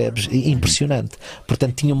plástica, percebes? Impressionante.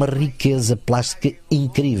 Portanto, tinha uma riqueza plástica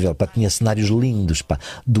incrível. Pá. Tinha cenários lindos, pá.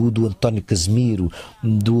 Do António Casimiro,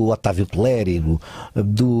 do Otávio Pelérigo,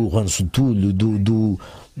 do Juan Sotulho, do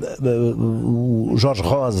Jorge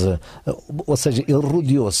Rosa. Ou seja, ele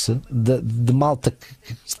rodeou-se de malta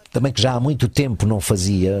que já há muito tempo não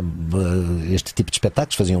fazia este tipo de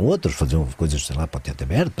espetáculos. Faziam coisas, sei lá, para o teatro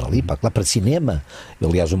aberto, para ali, para lá, para cinema.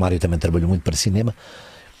 Aliás, o Mário também trabalhou muito para cinema.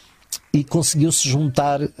 E conseguiu-se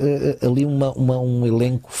juntar ali um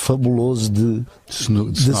elenco fabuloso de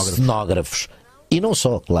cenógrafos. E não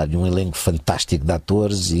só, claro, um elenco fantástico de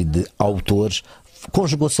atores e de autores.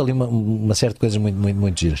 Conjugou-se ali uma série de coisas muito, muito,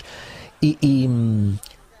 muito giras. E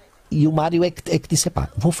E o Mário é que disse, pá,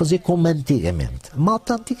 vou fazer como antigamente.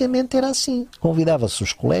 Malta antigamente era assim. Convidava-se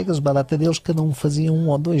os colegas, uma data deles, cada um fazia 1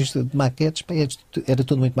 ou 2 maquetes, pá, era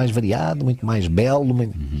tudo muito mais variado, muito mais belo,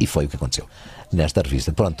 e foi o que aconteceu nesta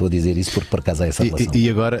revista. Pronto, estou a dizer isso porque por acaso há essa relação. E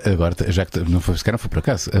agora já que não foi, sequer não foi por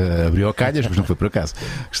acaso, abriu ao calhas, mas não foi por acaso.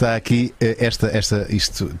 Está aqui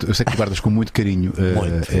isto, eu sei que tu guardas com muito carinho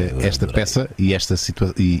esta peça e esta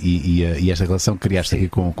situação e esta relação que criaste aqui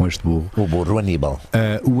com este burro. O burro, o Aníbal.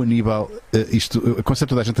 O Aníbal, isto, aconselho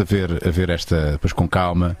toda a gente a ver esta, depois com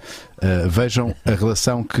calma. Vejam a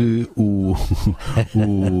relação que o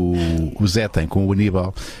Zé tem com o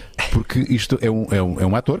Aníbal, porque isto é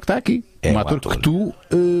um ator que está aqui. Um ator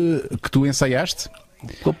que tu ensaiaste.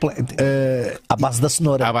 À base da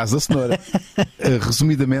cenoura. À base da cenoura.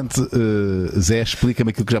 Resumidamente, Zé,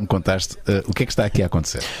 explica-me aquilo que já me contaste. O que é que está aqui a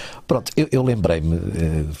acontecer? Pronto, eu lembrei-me,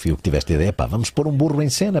 fui eu que tiveste a ideia, pá, vamos pôr um burro em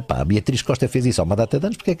cena, pá. A Beatriz Costa fez isso há uma data de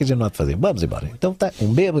anos, porque é que a gente não há de fazer? Vamos embora. Então tá,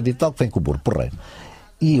 um bêbado e tal que vem com o burro, porreiro.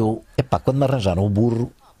 E eu, quando me arranjaram o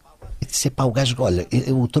burro, eu disse, o gajo, olha,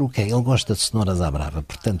 o truque é, ele gosta de cenouras à brava,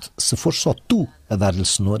 portanto, se for só tu a dar-lhe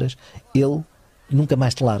cenouras, ele nunca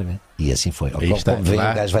mais te larga. E assim foi. Como vem, o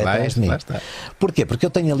gajo vai atrás de mim. Porquê? Porque eu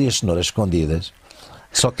tenho ali as cenouras escondidas,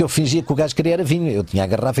 só que eu fingia que o gajo queria era vinho. Eu tinha a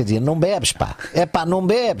garrafa e dizia, não bebes, pá. Não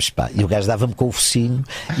bebes, pá. E o gajo dava-me com o focinho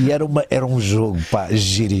e era um jogo, pá,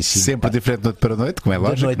 giríssimo. Sempre pá. Diferente de noite para noite, como é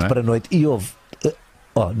lógico, de noite para noite. E houve...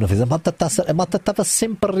 não fez, a malta estava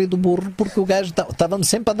sempre a rir do burro porque o gajo estava-me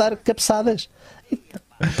sempre a dar cabeçadas.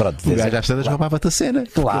 Pronto, o gajo às tantas roubava-te a cena.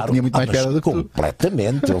 Claro, tinha muito mais piada do que tu.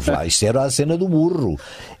 Completamente. Isto era a cena do burro.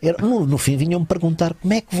 No fim vinham-me perguntar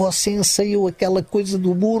como é que você ensaiou aquela coisa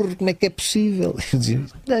do burro, como é que é possível? Eu dizia,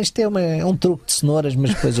 isto é um truque de cenouras,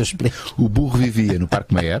 mas depois eu explico. O burro vivia no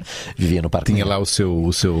Parque Maier. Vivia no Parque Tinha Maier. Lá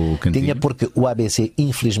o seu cantinho. Tinha, porque o ABC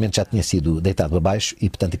infelizmente já tinha sido deitado abaixo e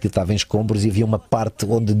portanto aquilo estava em escombros e havia uma parte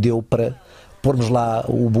onde deu para pormos lá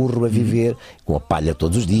o burro a viver com a palha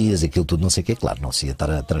todos os dias, aquilo tudo, não sei o quê. Claro, não se ia estar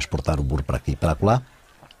a transportar o burro para aqui e para lá.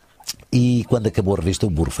 E quando acabou a revista, o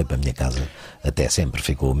burro foi para a minha casa. Até sempre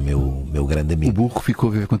ficou o meu grande amigo. O burro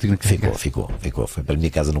ficou a viver contigo na casa? Ficou. Foi para a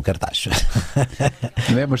minha casa no cartaz.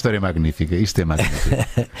 Não é uma história magnífica? Isto é magnífico.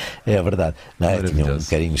 É verdade. Tinha um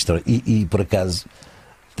carinho histórico. E por acaso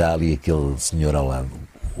está ali aquele senhor ao lado,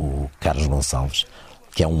 o Carlos Gonçalves,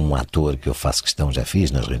 que é um ator que eu faço questão, já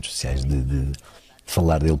fiz nas redes sociais, de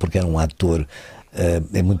falar dele, porque era um ator,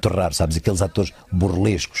 é muito raro, sabes, aqueles atores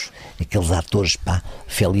burlescos, aqueles atores,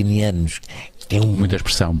 felinianos, que têm muita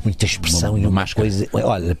expressão e uma coisa,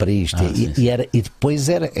 olha para isto, e depois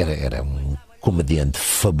era um comediante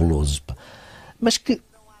fabuloso, mas que,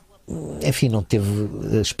 enfim, não teve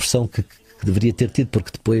a expressão que deveria ter tido,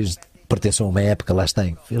 porque depois pertenceu a uma época, lá está,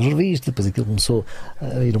 fez revista, depois aquilo começou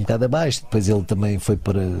a ir um bocado abaixo, depois ele também foi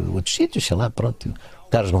para outros sítios, sei lá, pronto.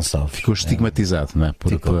 Carlos Gonçalves ficou estigmatizado, não é?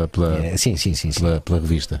 Pela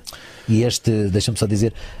revista. E deixa-me só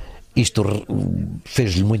dizer, isto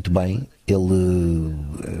fez-lhe muito bem. Ele,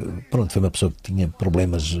 pronto, foi uma pessoa que tinha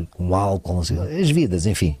problemas com álcool, as vidas,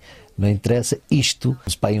 enfim, não interessa. Isto,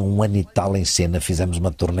 pai, 1 ano e tal em cena, fizemos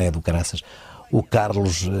uma turnê do caraças. O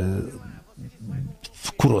Carlos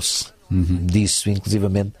curou-se disso,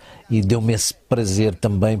 inclusivamente, e deu-me esse prazer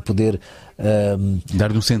também poder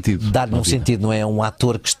dar-lhe um sentido. Dar-lhe um sentido, não é? Um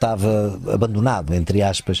ator que estava abandonado, entre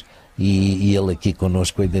aspas, e ele aqui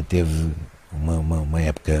connosco ainda teve uma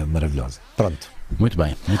época maravilhosa. Pronto. Muito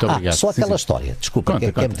bem, muito obrigado. Só aquela história, desculpa, que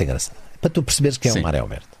é muito engraçada, para tu perceberes quem é o Mário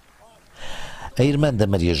Alberto. A irmã da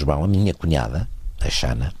Maria João, a minha cunhada, a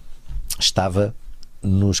Xana, estava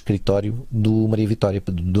no escritório do Maria Vitória,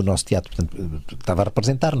 do nosso teatro, portanto, estava a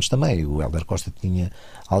representar-nos também. O Hélder Costa tinha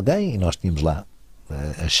alguém e nós tínhamos lá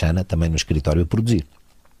a Xana também no escritório a produzir.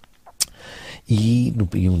 E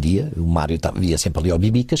um dia o Mário ia sempre ali ao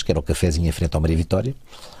Bibicas, que era o cafezinho em frente ao Maria Vitória,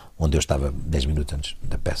 onde eu estava 10 minutos antes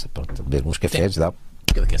da peça, pronto, a beber uns cafés e tal.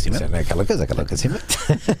 Aquela coisa.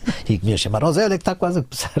 E que me ia chamar, José, olha que está quase a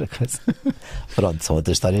começar a coisa. Pronto, são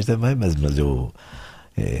outras histórias também, mas eu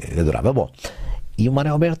adorava. Bom, e o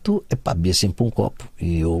Mário Alberto, bebia sempre um copo.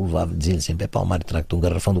 E eu levava, dizia-lhe sempre, o Mário, trago-te um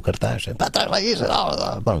garrafão do cartaz. Traz lá isso.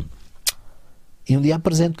 Bom. E um dia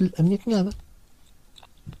apresento-lhe a minha cunhada.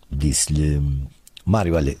 Disse-lhe,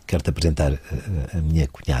 Mário, olha, quero-te apresentar a minha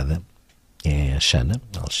cunhada, é a Xana,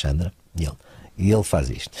 a Alexandra, e ele faz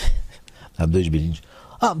isto. Há 2 beijinhos.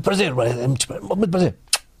 Prazer, muito prazer.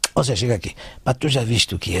 José, chega aqui. Tu já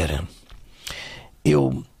viste o que era?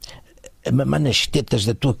 Eu a mamar nas tetas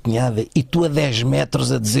da tua cunhada e tu a 10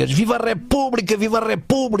 metros a dizeres viva a República, viva a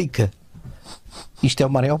República. Isto é o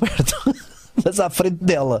Mário Alberto, mas à frente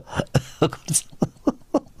dela.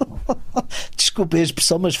 Desculpa a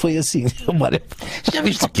expressão, mas foi assim. O Mário... Já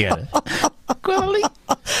viste o que era? Ali.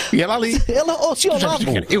 E ela ali. Ela, senhor Lavo.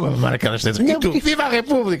 Eu a mamar aquelas tetas. E tu, viva a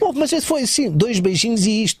República! Mas esse foi assim, 2 beijinhos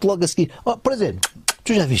e isto logo a seguir. Por exemplo,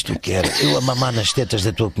 tu já viste o que era? Eu a mamar nas tetas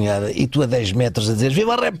da tua cunhada e tu a 10 metros a dizer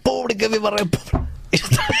viva a República, viva a República.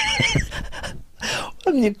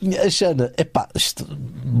 A minha cunhada, a Xana,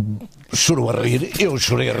 chorou a rir, eu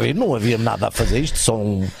chorei a rir, não havia nada a fazer, isto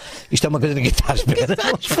é uma coisa que ninguém está à espera.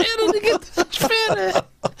 Ninguém está à espera.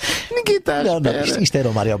 Ninguém está à espera. Não, isto era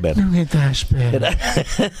o Mário Alberto. Ninguém está à espera.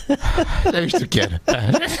 Já viste o que era?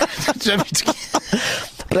 Já viste o que era?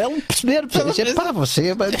 Para ela perceber,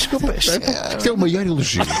 você, desculpa. Isto é o maior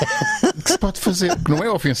elogio que se pode fazer, que não é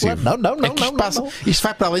ofensivo. Não. Isto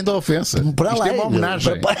vai para além da ofensa. Isto é uma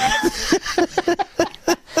homenagem.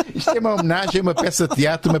 Isto é uma homenagem, uma peça de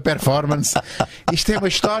teatro, uma performance. Isto é uma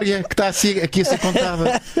história que está aqui a ser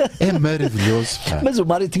contada. É maravilhoso. Pá. Mas o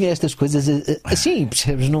Mário tinha estas coisas assim,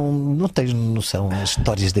 percebes? Não tens noção as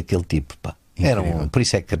histórias daquele tipo, pá. Por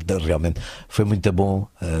isso é que realmente foi muito bom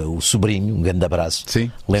o sobrinho, um grande abraço.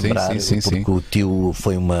 Sim, lembrar, porque o tio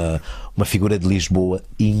foi uma figura de Lisboa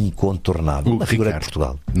incontornável, uma figura de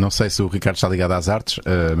Portugal. Não sei se o Ricardo está ligado às artes,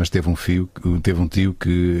 mas teve um tio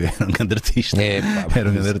que era um grande artista. Era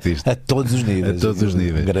um grande artista. A todos os níveis.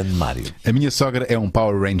 Um grande Mário. A minha sogra é um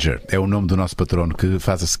Power Ranger, é o nome do nosso patrono, que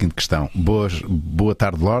faz a seguinte questão. Boa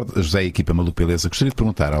tarde, Lorde. José e equipa Maluco, Beleza. Gostaria de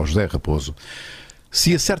perguntar ao José Raposo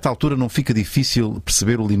se a certa altura não fica difícil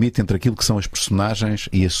perceber o limite entre aquilo que são as personagens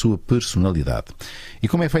e a sua personalidade. E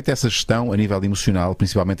como é feita essa gestão a nível emocional,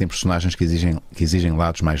 principalmente em personagens que exigem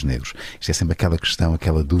lados mais negros? Isto é sempre aquela questão,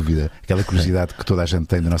 aquela dúvida, aquela curiosidade que toda a gente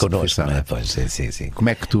tem da nossa profissão. Não é? Pois, sim. Como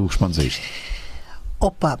é que tu respondes a isto?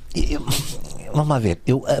 Vamos lá ver.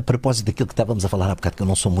 A propósito daquilo que estávamos a falar há bocado, que eu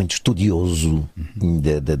não sou muito estudioso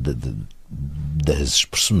das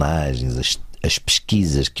personagens, as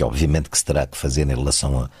pesquisas que obviamente que se terá que fazer em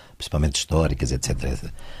relação a, principalmente históricas,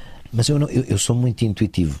 etc. Mas eu sou muito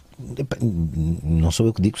intuitivo. Não sou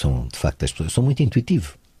eu que digo, são de facto as pessoas. Eu sou muito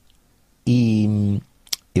intuitivo. E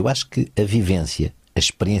eu acho que a vivência, a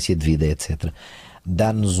experiência de vida, etc.,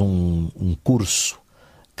 dá-nos um curso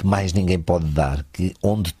que mais ninguém pode dar,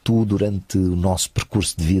 onde tu, durante o nosso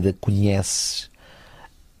percurso de vida, conheces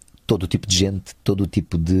todo o tipo de gente, todo o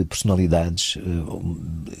tipo de personalidades,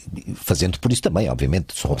 fazendo por isso também,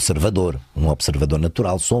 obviamente, sou observador, um observador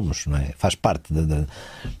natural somos, não é? Faz parte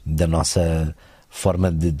da nossa forma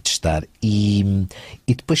de estar. E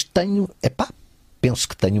depois penso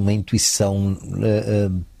que tenho uma intuição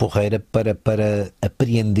porreira para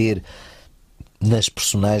apreender nas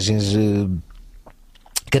personagens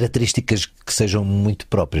características que sejam muito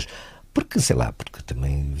próprias. Porque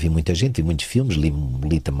também vi muita gente, vi muitos filmes,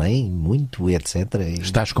 li também muito, etc.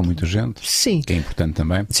 Estás com muita gente? Sim. Que é importante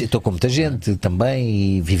também? Sim, estou com muita gente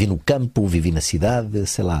também, e vivi no campo, vivi na cidade,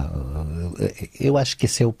 sei lá. Eu acho que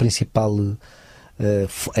esse é o principal,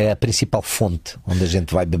 é a principal fonte onde a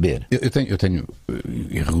gente vai beber. Eu tenho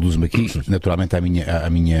e reduzo-me aqui, naturalmente, à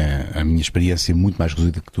minha experiência muito mais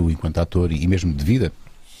reduzida que tu enquanto ator e mesmo de vida.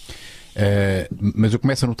 Mas eu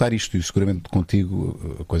começo a notar isto, e seguramente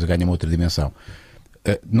contigo a coisa ganha uma outra dimensão.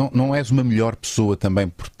 Não és uma melhor pessoa também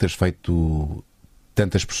por teres feito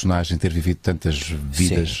tantas personagens, ter vivido tantas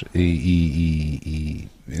vidas? E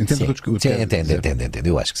entendo o que entendo.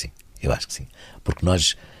 Eu acho que sim. Porque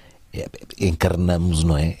nós encarnamos,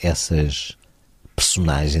 não é, essas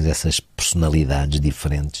personagens, essas personalidades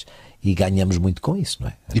diferentes, e ganhamos muito com isso, não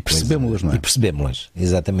é? E percebemos-las, não é? E percebemos-las,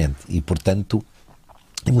 exatamente. E portanto,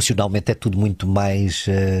 emocionalmente é tudo muito mais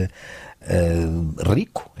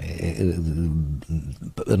rico.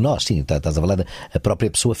 Nós, sim, estás a falar, a própria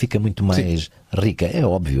pessoa fica muito mais rica, é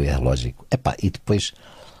óbvio, é lógico. E depois,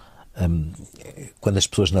 quando as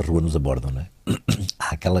pessoas na rua nos abordam, não é?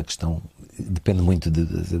 Há aquela questão, depende muito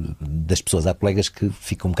das pessoas. Há colegas que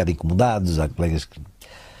ficam um bocado incomodados, há colegas que...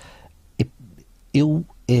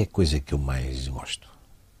 É a coisa que eu mais gosto.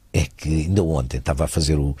 É que ainda ontem estava a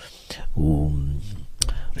fazer o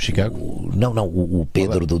Chicago? O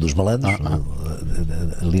Pedro dos Malandros,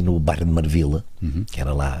 ali no bairro de Marvila, que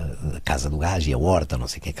era lá a casa do gajo e a horta, não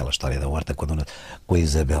sei o que, aquela história da horta, com a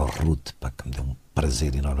Isabel Ruth, que me deu um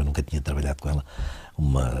prazer enorme. Eu nunca tinha trabalhado com ela.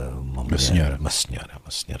 Uma senhora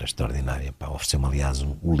extraordinária. Ofereceu-me, aliás,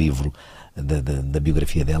 o livro da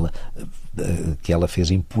biografia dela, que ela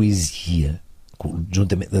fez em poesia,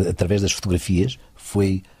 juntamente, através das fotografias,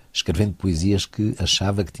 foi escrevendo poesias que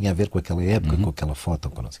achava que tinha a ver com aquela época, com aquela foto,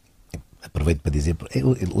 com não sei o quê. aproveito para dizer,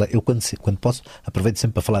 eu quando posso, aproveito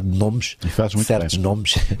sempre para falar de nomes, certos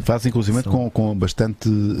nomes. Faz inclusive com bastante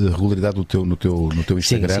regularidade no teu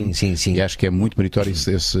Instagram. Sim. E acho que é muito meritório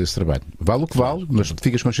esse trabalho. Vale o que vale, mas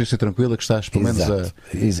ficas com a consciência tranquila que estás pelo menos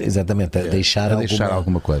exatamente, a deixar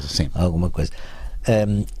alguma coisa. Sim. Alguma coisa.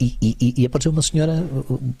 E apareceu uma senhora,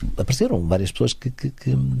 apareceram várias pessoas que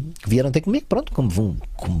vieram ter comigo, pronto, como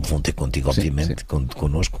vão ter contigo, obviamente,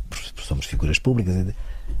 connosco, porque somos figuras públicas,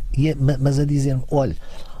 mas a dizer-me: olha,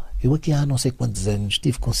 eu aqui há não sei quantos anos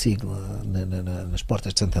estive consigo nas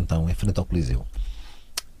portas de Santo Antão, em frente ao Coliseu.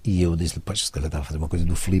 E eu disse-lhe: pois, se calhar estava a fazer uma coisa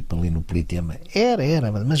do Filipe ali no Politeama. Era,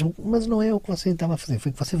 mas não é o que você estava a fazer,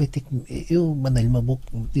 foi que você veio ter comigo. Eu mandei-lhe uma boca,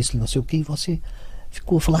 disse-lhe não sei o quê, e você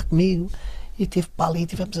ficou a falar comigo. E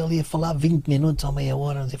estivemos ali a falar 20 minutos ou meia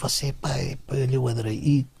hora. E você, pai, eu adorei.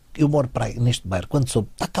 E eu moro neste bairro. Quando soube,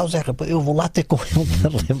 está cá o Zé Raposo, eu vou lá ter com ele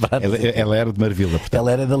para lembrar. Ela era de Marvila, portanto.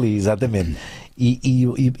 Ela era dali, exatamente.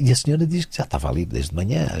 E a senhora diz que já estava ali desde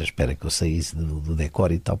manhã, à espera que eu saísse do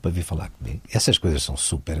decor e tal, para vir falar comigo. Essas coisas são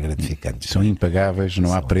super gratificantes. São impagáveis,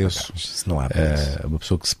 não há preço. Não há preço. Uma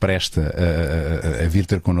pessoa que se presta a vir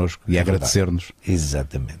ter connosco e a agradecer-nos.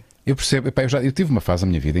 Exatamente. Eu percebo, eu tive uma fase na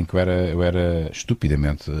minha vida em que eu era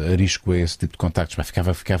estupidamente arisco a esse tipo de contactos, mas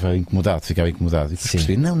ficava incomodado. E depois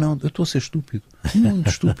percebi: não, eu estou a ser estúpido, muito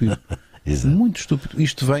estúpido. Muito estúpido.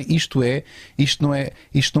 Isto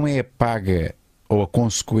não é a paga ou a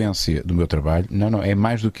consequência do meu trabalho, não, é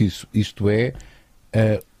mais do que isso. Isto é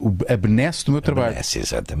a benesse do meu trabalho.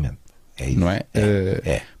 Exatamente. É isso. Não é?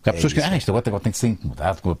 Porque há pessoas que isto agora tem que ser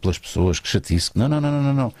incomodado pelas pessoas, que chatice.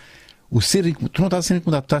 Não. Tu não estás a ser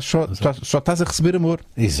incomodado, só estás a receber amor.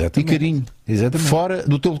 Exatamente. E carinho. Exatamente. Fora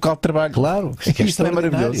do teu local de trabalho. Claro, isto é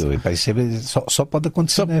maravilhoso. Só pode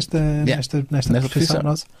acontecer nesta profissão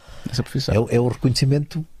nossa. Nessa profissão. É o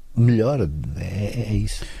reconhecimento melhor. É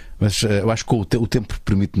isso. Mas eu acho que o tempo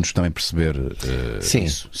permite-nos também perceber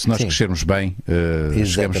isso. Se nós crescermos bem,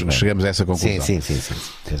 chegamos a essa conclusão. Sim.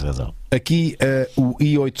 Tens razão. Aqui o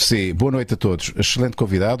I8C, boa noite a todos. Excelente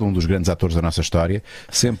convidado, um dos grandes atores da nossa história.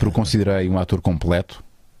 Sempre o considerei um ator completo.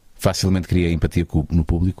 Facilmente cria empatia no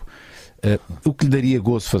público. O que lhe daria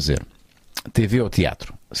gozo fazer? TV ou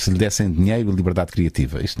teatro? Se lhe dessem dinheiro e liberdade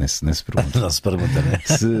criativa? Isto nem se pergunta. Não se pergunta, né?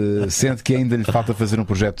 Se sente que ainda lhe falta fazer um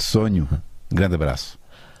projeto de sonho, grande abraço.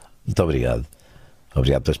 Muito obrigado.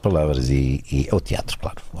 Obrigado pelas palavras. E é o teatro,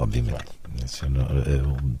 claro, obviamente.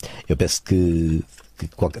 Eu penso que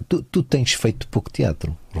tu tens feito pouco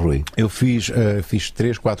teatro, Rui. Eu fiz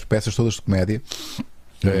 3, 4 peças, todas de comédia.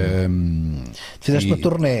 Fizeste uma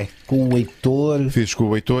turnê com o Heitor. Fiz com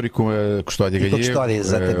o Heitor e com a Custódia Galego. Custódia,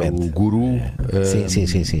 exatamente. O Guru.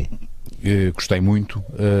 Sim. Gostei muito.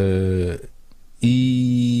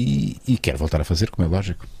 E quero voltar a fazer, como é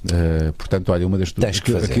lógico. Portanto, olha, uma das tuas.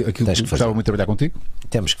 Aquilo que gostava muito de trabalhar contigo.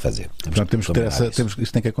 Temos que fazer. Portanto, temos que ter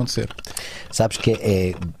isso tem que acontecer. Sabes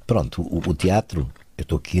que pronto, o teatro, eu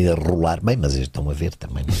estou aqui a rolar bem, mas eles estão a ver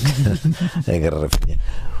também a garrafinha.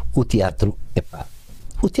 O teatro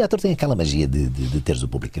tem aquela magia de teres o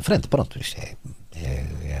público em frente. Pronto, isto é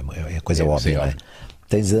coisa óbvia, não é?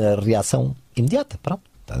 Tens a reação imediata, pronto.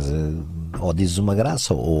 Ou dizes uma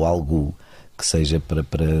graça ou algo que seja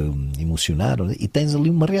para emocionar, e tens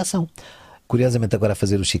ali uma reação. Curiosamente, agora a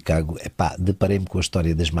fazer o Chicago, deparei-me com a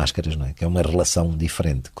história das máscaras, não é? Que é uma relação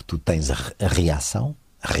diferente, que tu tens a reação,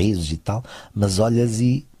 risos e tal, mas olhas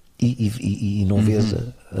e não vês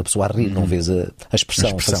a pessoa a rir, não vês a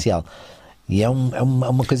expressão facial. E é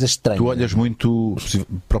uma coisa estranha. Tu olhas muito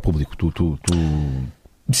para o público, tu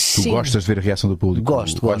gostas de ver a reação do público?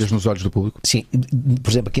 Gosto. Olhas nos olhos do público? Sim.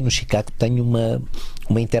 Por exemplo, aqui no Chicago tenho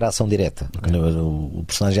uma interação direta. Okay. O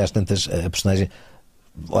personagem, às tantas, a personagem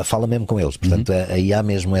fala mesmo com eles. Portanto, aí há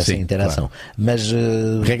mesmo essa interação. Claro. Mas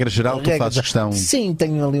regra geral, tu fazes questão. Sim,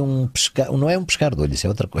 tenho ali um pescar. Não é um pescar de olho, isso é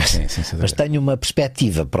outra coisa. Sim, mas tenho uma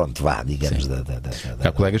perspectiva, digamos.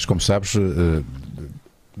 Há colegas, como sabes,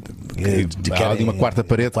 há ali uma quarta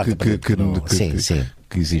parede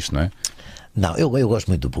que existe, não é? Não, eu gosto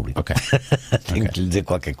muito do público. Okay. Tenho que lhe dizer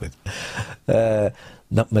qualquer coisa.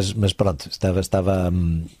 Não, mas pronto, estava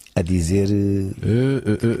a dizer.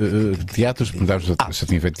 Teatros, se eu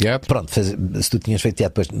tinha feito teatro. Pronto, se tu tinhas feito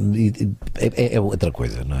teatro, depois é outra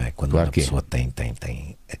coisa, não é? Quando uma pessoa tem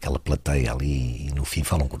aquela plateia ali e no fim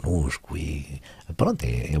falam connosco e pronto,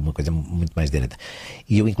 é uma coisa muito mais direta.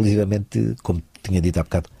 E eu, inclusivamente, como tinha dito há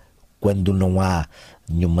bocado, quando não há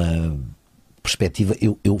nenhuma perspectiva,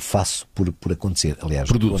 eu faço por acontecer. Aliás,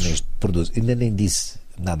 produzo. Ainda nem disse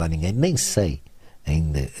nada a ninguém, nem sei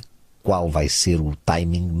ainda qual vai ser o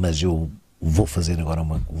timing, mas eu vou fazer agora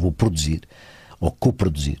vou produzir ou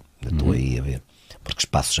coproduzir. Estou aí a ver. porque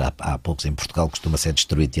espaços há poucos em Portugal, costuma ser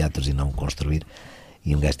destruir teatros e não construir,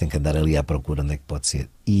 e um gajo tem que andar ali à procura onde é que pode ser.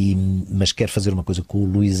 Mas quero fazer uma coisa com o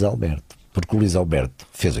Luís Alberto, porque o Luís Alberto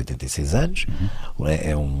fez 86 anos,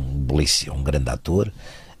 é um belíssimo, um grande ator,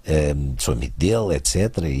 sou amigo dele,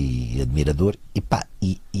 etc, e admirador, e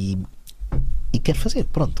quero fazer,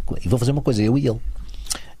 pronto, e vou fazer uma coisa, eu e ele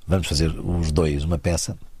vamos fazer os dois uma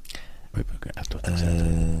peça.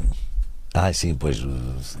 Sim, pois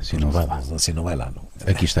assim não vai lá. Assim não vai lá, não.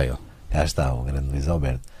 Aqui está ele. Cá está o grande Luís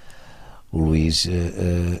Alberto. O Luís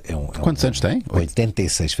Quantos anos tem?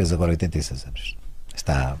 86, fez agora 86 anos.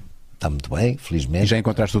 Está muito bem, felizmente. E já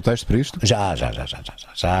encontraste o texto para isto? Já,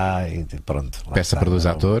 e pronto. Peça para 2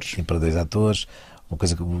 atores. Sim, para 2 atores. Uma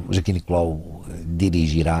coisa que o Joaquim Nicolau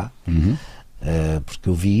dirigirá, porque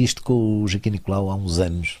eu vi isto com o Joaquim Nicolau há uns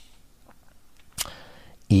anos.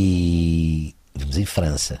 E vimos em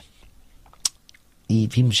França. E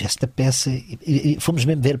vimos esta peça, e fomos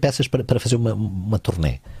mesmo ver peças para fazer uma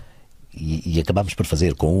turnê. E acabámos por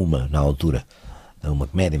fazer com na altura, uma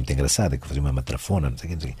comédia muito engraçada, que fazia uma matrafona, não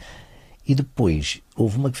sei o quê. E depois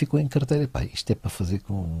houve uma que ficou em carteira, isto é para fazer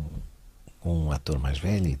com um ator mais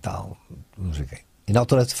velho e tal, não sei o quê. E na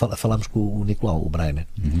altura falámos com o Nicolau, o Breiner,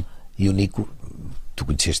 e o Nico, tu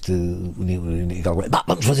conheceste o Nico,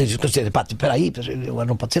 vamos fazer isso, espera aí,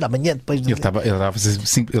 não pode ser amanhã, depois. Ele estava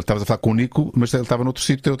a falar com o Nico, mas ele estava noutro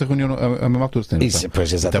sítio, ter outra reunião à mesma altura. Isso,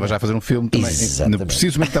 pois, estava já a fazer um filme também.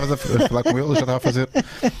 Precisamente estavas a falar com ele, eu já estava a fazer.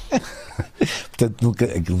 Portanto,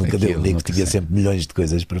 aquilo nunca deu. O Nico tinha sempre milhões de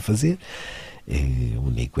coisas para fazer. E o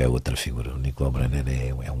Nico é outra figura. O Nicolau Brenner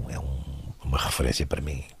é uma referência para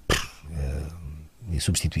mim.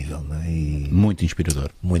 Insubstituível, não é? Muito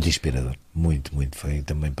inspirador. Muito inspirador. Muito. Foi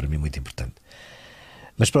também para mim muito importante.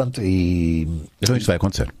 Mas pronto, então isto vai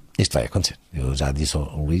acontecer. Isto vai acontecer. Eu já disse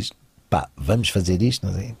ao Luís, vamos fazer isto,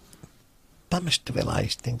 não é? Mas tu vê lá,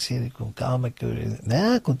 isto tem que ser com calma,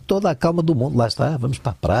 com toda a calma do mundo, lá está, vamos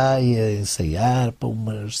para a praia, ensaiar, para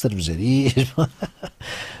umas cervejarias.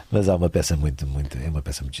 Mas há uma peça é uma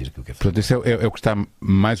peça muito gira que eu quero fazer. Portanto, isso é o que está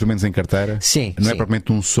mais ou menos em carteira? Sim. Não é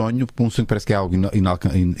propriamente um sonho, porque um sonho parece que é algo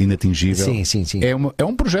inatingível. Sim. É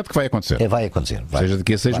um projeto que vai acontecer. Vai acontecer. Seja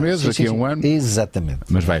daqui a 6 meses, daqui a um ano. Exatamente.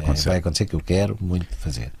 Mas vai acontecer. Vai acontecer, que eu quero muito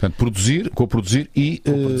fazer. Portanto, coproduzir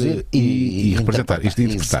e representar, isto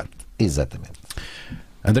interpretar. Exatamente.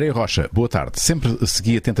 Andréia Rocha, boa tarde. Sempre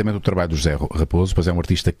segui atentamente o trabalho do José Raposo, pois é um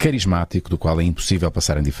artista carismático do qual é impossível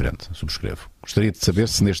passar indiferente. Subscrevo. Gostaria de saber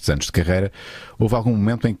se nestes anos de carreira houve algum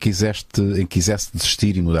momento em que quisesse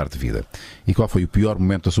desistir e mudar de vida. E qual foi o pior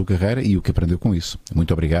momento da sua carreira e o que aprendeu com isso.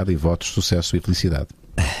 Muito obrigado e votos de sucesso e felicidade.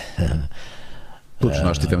 Todos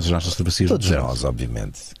nós tivemos as nossas travessias. Todos nós,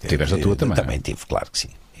 obviamente. Tiveste a tua também. Também tive, claro que sim.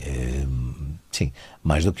 Sim,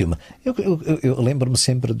 mais do que uma. Eu lembro-me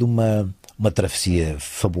sempre de uma travessia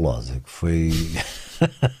fabulosa que foi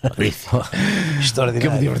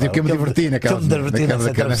extraordinária. Que eu me diverti nessa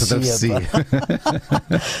travessia.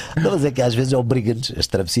 Não, mas é que às vezes as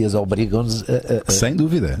travessias obrigam-nos sem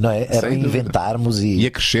dúvida, não é? A reinventarmos e a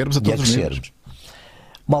crescermos a todos os níveis.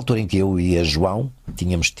 Uma altura em que eu e a João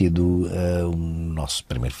tínhamos tido o nosso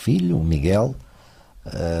primeiro filho, o Miguel,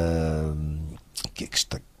 que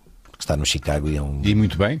está no Chicago e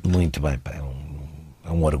muito bem? Muito bem, é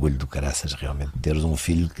um orgulho do caraças realmente teres um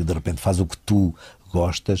filho que de repente faz o que tu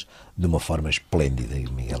gostas de uma forma esplêndida, e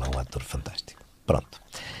o Miguel é um ator fantástico. Pronto.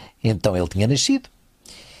 Então ele tinha nascido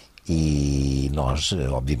e nós,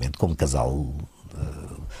 obviamente, como casal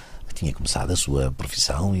que tinha começado a sua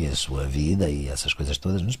profissão e a sua vida e essas coisas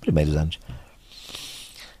todas nos primeiros anos,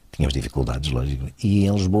 tínhamos dificuldades, lógico. E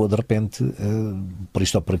em Lisboa, de repente, por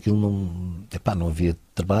isto ou por aquilo, não havia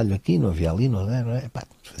trabalho aqui, não havia ali, não é?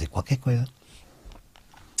 Fazer qualquer coisa.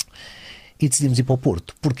 E decidimos ir para o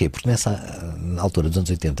Porto. Porquê? Porque na altura dos anos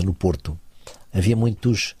 80, no Porto, havia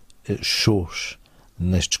muitos shows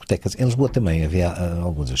nas discotecas. Em Lisboa também havia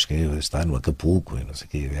alguns. Eu cheguei a estar no Acapulco, e não sei o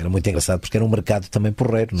quê. Era muito engraçado porque era um mercado também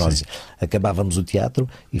porreiro. Nós acabávamos o teatro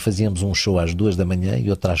e fazíamos um show às 2 da manhã e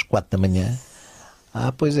outro às 4 da manhã.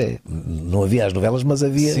 Pois é, não havia as novelas, mas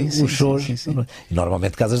havia os shows. Sim. E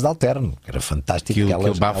normalmente casas de alterno, que era fantástico.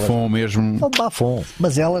 Aquele bafom mesmo. Bafom.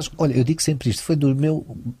 Mas elas, olha, eu digo sempre isto, foi do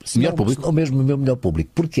meu melhor público. Ou mesmo o meu melhor público,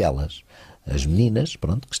 porque elas, as meninas,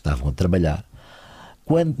 pronto, que estavam a trabalhar,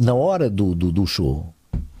 na hora do show,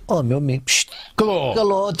 meu amigo,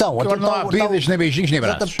 calou. Então, não há bebidas, nem beijinhos, nem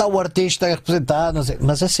braços. Está o artista a representar, não sei,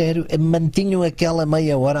 mas a sério, mantinham aquela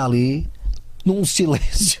meia hora ali. num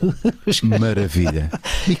silêncio. Maravilha.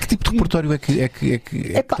 E que tipo de repertório é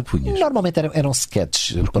que tu punhas? Normalmente eram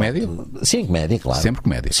sketches. Comédia? Sim, comédia, claro. Sempre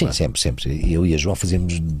comédia? Sim, claro. sempre. Eu e a João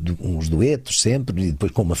fazíamos uns duetos sempre, e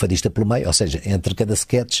depois com uma fadista pelo meio, ou seja, entre cada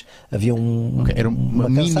sketch havia Era uma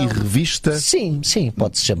mini revista? Sim,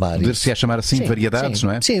 pode-se chamar. Poder-se chamar assim, de variedades,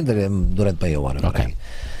 não é? Sim, durante meia hora. Ok.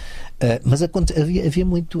 Mas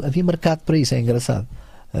havia mercado para isso, é engraçado.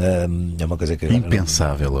 É uma coisa que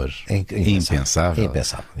impensável hoje. Impensável.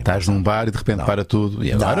 Estás num bar e de repente para tudo.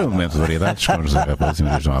 E agora o momento de variedades com José Raposo e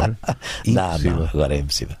não abre. Não, agora é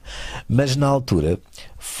impossível. Mas na altura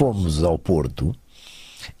fomos ao Porto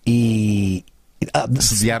e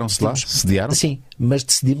sediaram-se lá? Sediaram? Sim, mas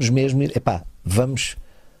decidimos mesmo ir, vamos.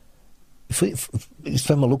 Isto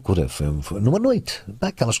foi uma loucura. Foi numa noite.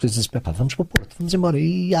 Aquelas coisas, vamos para o Porto, vamos embora.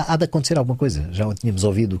 E há de acontecer alguma coisa. Já tínhamos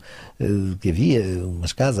ouvido que havia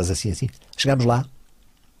umas casas assim. Chegámos lá,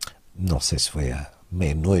 não sei se foi à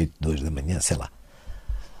meia-noite, 2 da manhã, sei lá.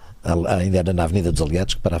 Ainda era na Avenida dos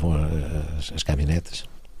Aliados que paravam as caminhonetas.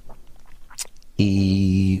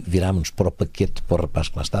 E virámos-nos para o paquete, para o rapaz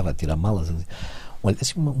que lá estava a tirar malas. Olha,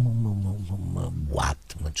 assim, uma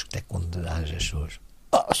boate, uma discoteca onde haja pessoas.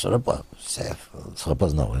 Sr. Raposo,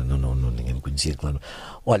 Raposo não, ninguém me conhecia, claro.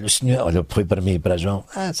 Olha, o senhor, foi para mim e para João.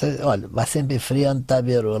 Olha, vai sempre em frente, está a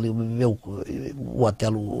ver ali o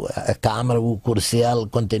hotel, a câmara, o Corcel,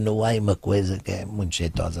 continua aí uma coisa que é muito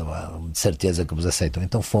jeitosa, de certeza que vos aceitam.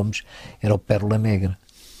 Então fomos, era o Pérola Negra.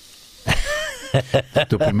 O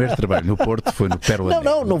teu primeiro trabalho no Porto foi no Pérola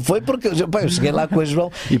Negra. Não foi porque eu cheguei lá com a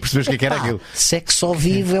João e percebes que era aquilo. Sexo ao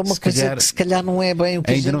vivo é uma coisa que se calhar não é bem o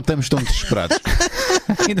que ainda não estamos tão desesperados.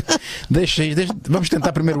 deixa, vamos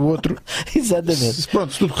tentar primeiro o outro. Exatamente.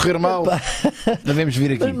 Pronto, se tudo correr mal, devemos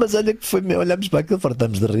vir aqui. Mas olha que foi, olhamos para aquilo,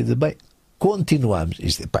 fartamos de rir. Bem, continuámos,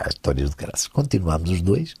 histórias de graça, continuámos os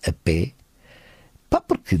dois a pé.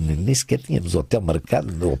 Porque nem sequer tínhamos hotel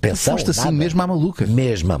marcado ou pensão. Foste assim mesmo à maluca?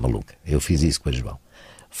 Mesmo à maluca. Eu fiz isso com a João.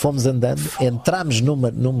 Fomos andando, entramos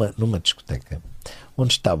numa discoteca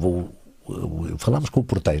onde estava falámos com o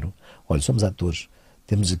porteiro. Olha, somos atores,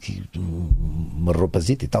 temos aqui uma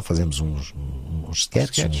roupazita e tal, fazemos uns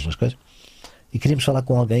sketches, umas coisas. E queríamos falar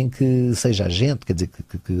com alguém que seja agente, quer dizer,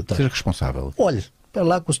 que seja responsável. Olha, para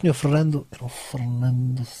lá com o Sr. Fernando, era o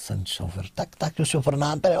Fernando Santos Salveiro. Está aqui o Sr.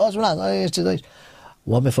 Fernando, espera, olha estes dois.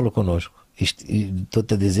 O homem falou connosco.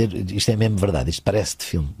 Estou-te a dizer, isto é mesmo verdade, isto parece de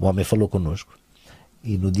filme. O homem falou connosco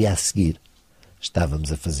e no dia a seguir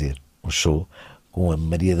estávamos a fazer um show com a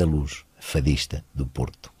Maria da Luz, fadista do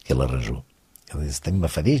Porto, que ele arranjou. Ele disse: tenho uma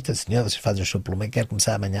fadista, senhor, vocês fazem o show pelo meio, quero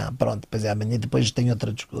começar amanhã. Pronto, depois é amanhã, depois tem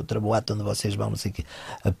outra boate onde vocês vão, não sei o quê.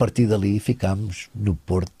 A partir dali ficámos no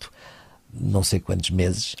Porto não sei quantos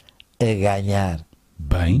meses a ganhar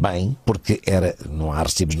bem, porque não há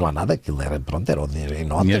recibos, não há nada, aquilo era o dinheiro em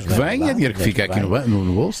notas. Dinheiro que vem, é dinheiro que fica aqui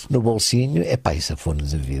no bolso. No bolsinho, isso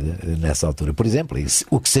foi-nos a vida nessa altura. Por exemplo,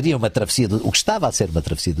 o que seria uma travessia, o que estava a ser uma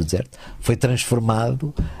travessia do deserto, foi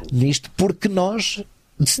transformado nisto porque nós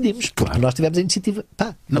decidimos, porque nós tivemos a iniciativa.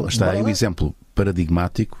 Está aí um exemplo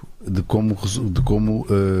paradigmático de como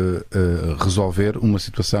resolver uma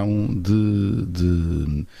situação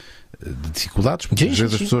de dificuldades, porque às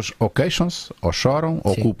vezes as pessoas ou queixam-se, ou choram,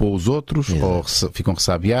 ou culpam os outros, ou ficam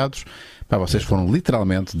ressabiados. Vocês foram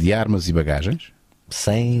literalmente de armas e bagagens,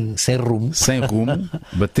 sem rumo,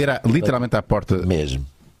 bater literalmente à porta mesmo.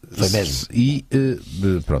 Foi mesmo. E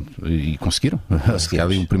pronto, e conseguiram. Se calhar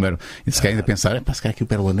ali um primeiro. E se calhar ainda pensar, se calhar aqui o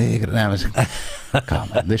Pérola Negra. Não, mas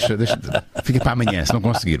calma, deixa, fica para amanhã, se não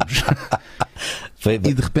conseguirmos. E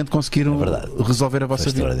de repente conseguiram resolver a vossa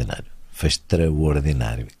vida. Foi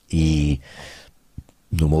extraordinário. E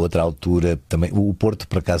numa outra altura também, o Porto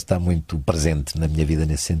por acaso está muito presente na minha vida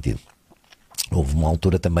nesse sentido. Houve uma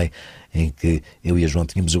altura também em que eu e a João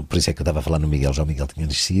tínhamos, por isso é que eu estava a falar no Miguel, já o Miguel tinha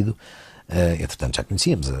nascido, entretanto já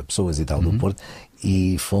conhecíamos as pessoas e tal do Porto,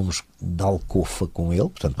 e fomos de Alcofa com ele,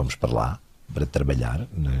 portanto vamos para lá para trabalhar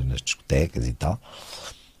nas discotecas e tal.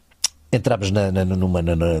 Entramos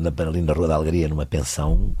ali na Rua da Alegria, numa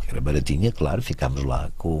pensão, que era baratinha, claro, ficámos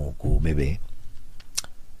lá com o bebê.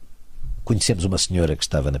 Conhecemos uma senhora que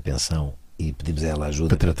estava na pensão e pedimos a ela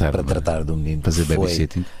ajuda para tratar do menino. Fazer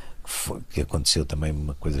babysitting. Que aconteceu também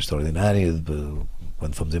uma coisa extraordinária.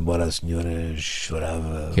 Quando fomos embora, a senhora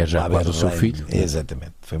chorava. Que é já quase o seu filho.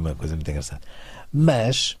 Exatamente, foi uma coisa muito engraçada.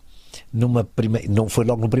 Mas não foi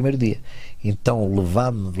logo no primeiro dia. Então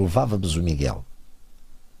levávamos o Miguel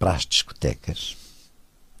para as discotecas.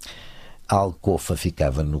 A Alcofa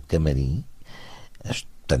ficava no camarim,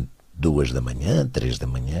 portanto, 2 da manhã, 3 da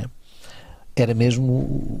manhã. Era mesmo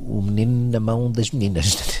o menino na mão das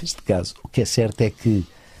meninas, neste caso. O que é certo é que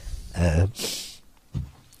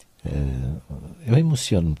Eu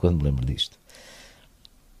emociono-me quando me lembro disto.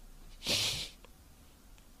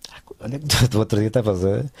 Olha, do outro dia estava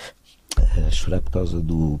a chorar por causa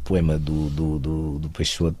do poema do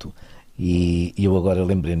Peixoto, e eu agora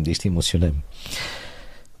lembrei-me disto e emocionei-me,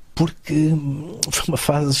 porque foi uma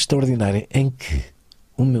fase extraordinária em que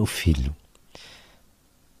o meu filho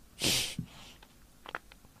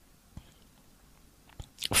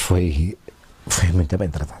foi muito bem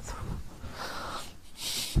tratado.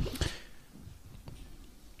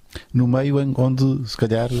 No meio onde, se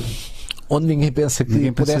calhar, onde ninguém pensa que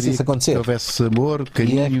pudesse isso acontecer. Que houvesse amor,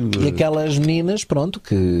 carinho. E aquelas meninas, pronto,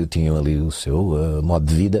 que tinham ali o seu modo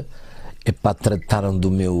de vida, trataram do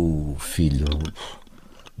meu filho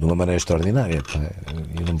de uma maneira extraordinária.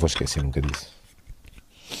 Eu não me vou esquecer nunca disso.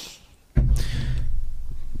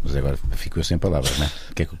 Mas agora fico eu sem palavras, não é?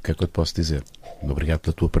 O que é que eu te posso dizer? Obrigado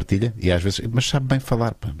pela tua partilha. E às vezes, mas sabe bem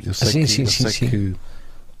falar, pá. Eu sei que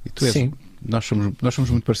e tu és, sim. Nós somos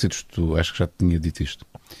muito parecidos. Tu acho que já te tinha dito isto.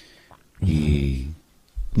 E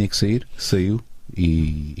tinha que sair, saiu,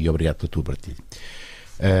 e obrigado pela tua partilha.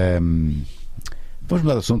 Vamos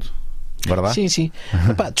mudar de assunto. Bora lá? Sim.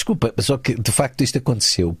 Epá, desculpa, só que de facto isto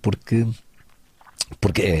aconteceu porque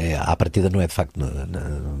à partida não é de facto,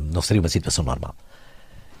 não seria uma situação normal.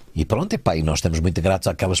 E pronto, e nós estamos muito gratos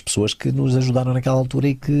àquelas pessoas que nos ajudaram naquela altura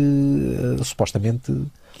e que supostamente,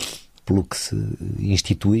 pelo que se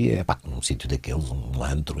institui, num sítio daqueles, um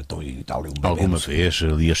antro, então, e tal, um bebê, alguma vez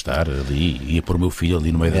ali ia estar ali, ia pôr o meu filho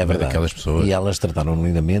ali no meio daquelas pessoas. E elas trataram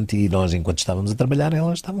lindamente, e nós, enquanto estávamos a trabalhar,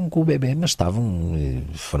 elas estavam com o bebê, mas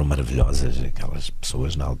foram maravilhosas aquelas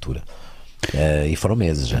pessoas na altura. E foram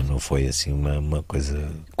meses, já não foi assim uma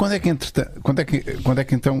coisa. Quando é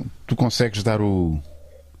que então tu consegues dar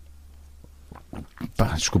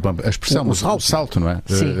desculpa, a expressão, o salto, não é?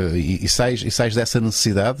 E sais dessa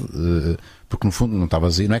necessidade, porque no fundo não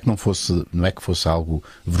estavas aí, não é que fosse algo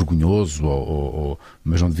vergonhoso,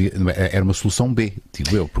 mas não devia, era uma solução B,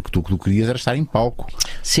 digo eu, porque tu querias era estar em palco.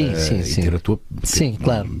 Sim. Ter a tua, sim,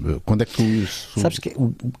 claro. Quando é que tu sabes que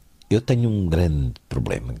eu tenho um grande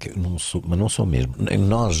problema, que eu não sou mesmo.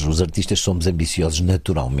 Nós, os artistas, somos ambiciosos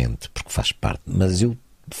naturalmente, porque faz parte, mas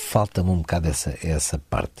falta-me um bocado essa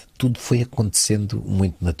parte. Tudo foi acontecendo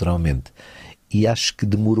muito naturalmente, e acho que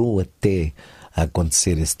demorou até a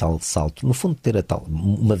acontecer esse tal salto, no fundo ter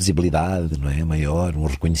uma visibilidade, não é, maior, um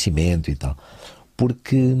reconhecimento e tal,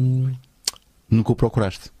 porque nunca o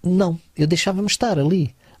procuraste? Não, eu deixava-me estar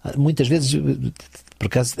ali. Muitas vezes, por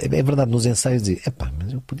acaso, é verdade, nos ensaios dizia,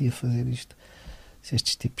 mas eu podia fazer isto se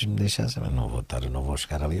estes tipos me deixassem, mas não vou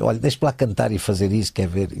chegar ali, olha, deixa-me lá cantar e fazer isso, quer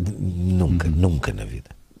ver? Nunca na vida.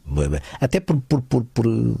 Até por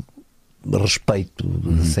respeito,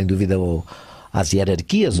 sem dúvida, às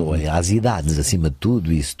hierarquias ou às idades, acima de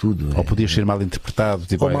tudo, isso tudo. Ou podias ser mal interpretado,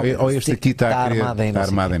 tipo, ou este aqui está armado em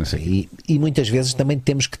não sei o quê. E muitas vezes também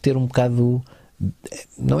temos que ter um bocado.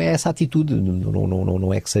 Não é essa atitude,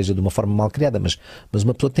 não é que seja de uma forma mal criada, mas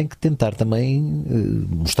uma pessoa tem que tentar também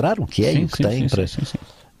mostrar o que é e o que tem. Sim.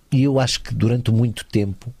 E eu acho que durante muito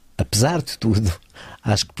tempo, apesar de tudo,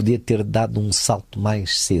 acho que podia ter dado um salto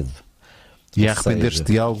mais cedo. E arrepender-te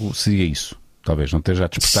de algo seria isso? Talvez não esteja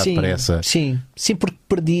despertado para essa. Sim, porque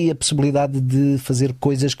perdi a possibilidade de fazer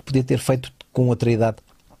coisas que podia ter feito com outra idade.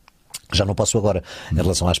 Já não posso agora, em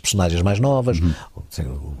relação às personagens mais novas.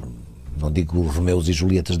 Não digo Romeus e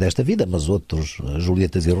Julietas desta vida, mas outros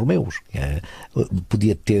Julietas e Romeus.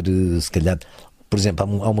 Podia ter, se calhar, por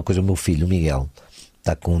exemplo, há uma coisa, o meu filho, o Miguel,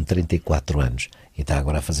 está com 34 anos e está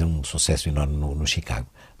agora a fazer um sucesso enorme no Chicago.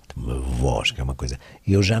 Uma voz, que é uma coisa.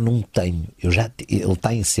 Eu já não tenho, ele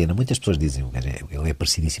está em cena, muitas pessoas dizem, ele é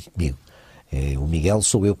parecidíssimo comigo. O Miguel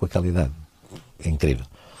sou eu com aquela idade. É incrível.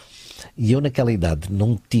 E eu naquela idade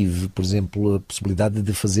não tive, por exemplo, a possibilidade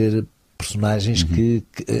de fazer personagens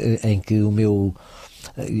em que o meu...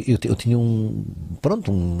 Eu tinha um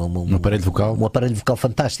aparelho vocal. Um aparelho vocal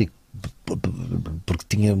fantástico, porque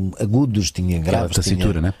tinha agudos, tinha graves,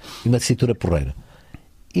 e uma tessitura porreira.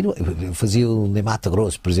 E eu fazia o de Mato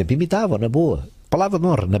Grosso, por exemplo, imitava na boa, palavra de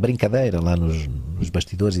honra, na brincadeira, lá nos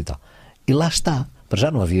bastidores e tal. E lá está. Para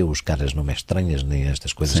já não havia os caras não me estranhas, nem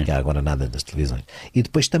estas coisas que há agora nada das televisões. E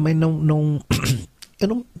depois também eu não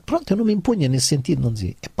me impunha nesse sentido, não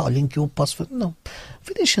dizia, olhem que eu posso fazer. Não,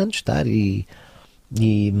 fui deixando de estar e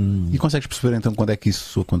consegues perceber então quando é que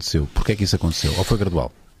isso aconteceu? Porquê é que isso aconteceu? Ou foi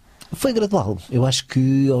gradual? Foi gradual. Eu acho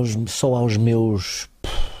que só aos meus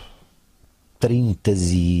 30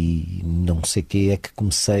 e não sei o que é que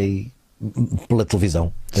comecei pela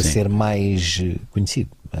televisão a ser mais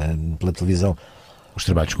conhecido. Pela televisão Os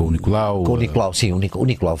trabalhos com o Nicolau. Com o Nicolau, sim, o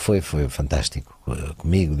Nicolau foi fantástico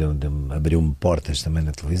comigo, abriu-me portas também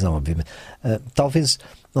na televisão, obviamente. Talvez,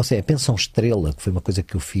 não sei, a Pensão Estrela, que foi uma coisa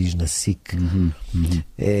que eu fiz na SIC,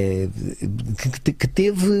 que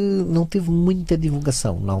não teve muita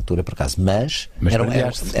divulgação na altura, por acaso, mas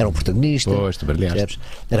era um protagonista. Pois, tu brilhaste.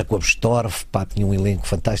 Era com a Bestorf, tinha um elenco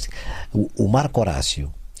fantástico. O Marco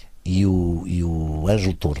Horácio e o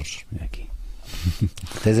Ângelo Torres. Aqui.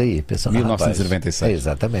 Tens aí, pensou, 1996.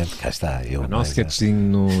 Exatamente, cá está. Nosso sketchzinho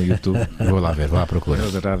no YouTube. Vou lá ver, vou lá procurar. Eu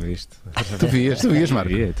adorava isto. Tu vias,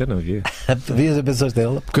 Marco? Então não via. Vias a Pensão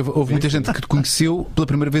Estrela? Porque houve muita gente que te conheceu pela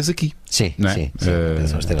primeira vez aqui. Sim, não é? sim,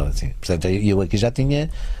 Pensão Estrela, sim. Portanto, eu aqui já tinha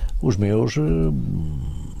os meus.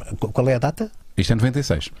 Qual é a data? Isto é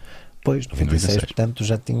 96. Pois, 96, portanto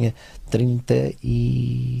já tinha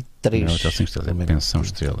 33. Não, Hotel 5 Estrelas. Pensão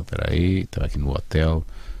Estrela. Espera aí, estava aqui no hotel.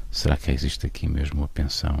 Será que existe aqui mesmo a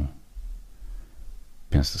pensão?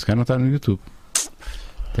 Pensa, se calhar não está no YouTube.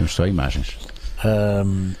 Temos só imagens.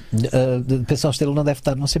 Pensão Estrela não deve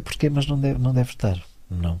estar, não sei porquê, mas não deve estar.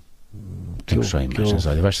 Não. Temos só imagens.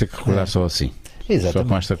 Olha, vais ter que recordar só assim.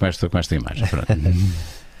 Exatamente. Só com esta imagem. Pronto.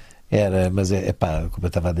 Era, mas como eu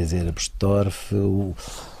estava a dizer, a Bestorf,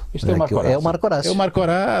 Isto é o Marco Horácio. É o Marco Horácio. É o Marco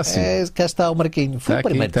Horácio. Cá está o Marquinho. Foi o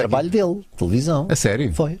primeiro trabalho dele, televisão. A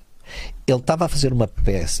sério? Foi. Ele estava a fazer uma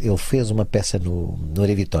peça, ele fez uma peça no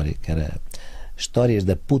Arena Vitória, que era Histórias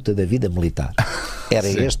da Puta da Vida Militar. Era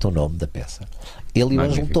este o nome da peça. Ele e o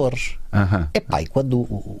Ângelo Torres. E quando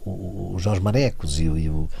o Jorge Marecos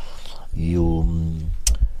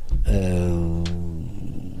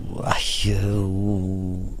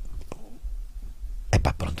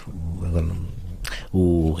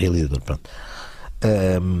o realizador, pronto.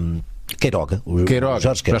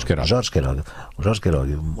 Jorge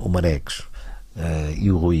Queiroga, o Marecos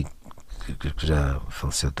e o Rui, que já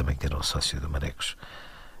faleceu também, que era o sócio do Marecos,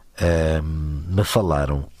 me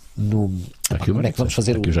falaram como é que vamos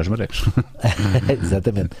fazer aqui o Jorge Marecos.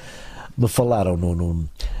 Exatamente. Me falaram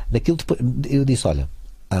naquilo. Eu disse: olha,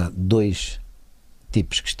 há 2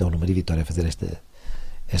 tipos que estão no Maria Vitória a fazer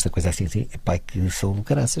esta coisa assim, que são do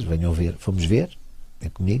caraças, venham ver. Fomos ver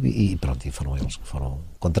comigo e pronto, e foram eles que foram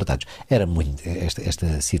contratados. Era muito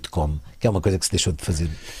esta sitcom, que é uma coisa que se deixou de fazer,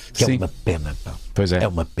 que Sim. é uma pena. Pois é. É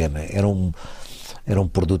uma pena. Era um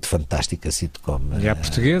produto fantástico, a sitcom. E a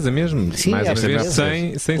portuguesa mesmo, Sim, mais uma vez,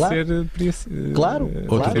 sem claro. ser. Claro.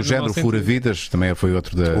 Outro do género, Fura Vidas, também foi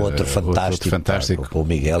outro fantástico. Com o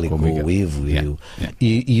Miguel e com o Ivo.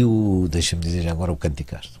 E o, deixa-me dizer já agora, o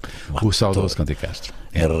Canticastro. O saudoso Canticastro.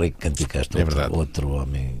 Henrique Canticastro, outro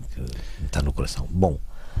homem que me está no coração. Bom,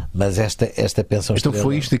 mas esta Pensão Então Estrela,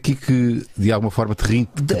 foi isto aqui que de alguma forma te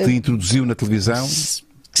introduziu na televisão?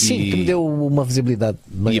 Sim, que me deu uma visibilidade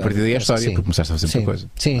maior. E a partir daí a história, porque começaste a fazer muita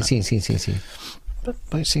coisa. Sim.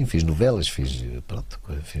 Pois sim, fiz novelas, tenho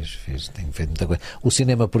feito muita coisa. O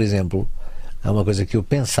cinema, por exemplo, é uma coisa que eu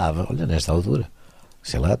pensava, olha, nesta altura,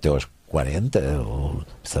 sei lá, até aos 40, ou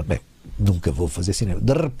bem, nunca vou fazer cinema.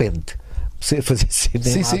 De repente, comecei a fazer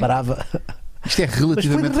cinema à brava. Isto é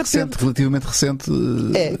relativamente recente.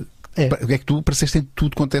 É que tu pareceste em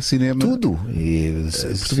tudo quanto é cinema. Tudo.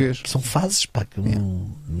 Português. São fases que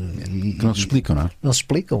não se explicam, não é? Não se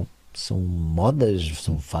explicam. São modas,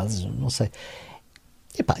 são fases, não sei.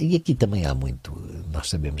 E aqui também há muito, nós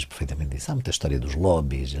sabemos perfeitamente disso, há muita história dos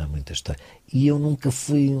lobbies, há muita história. E eu nunca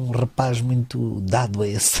fui um rapaz muito dado a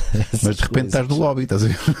essas Mas de repente coisas. estás no lobby, estás a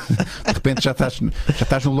ver? De repente já estás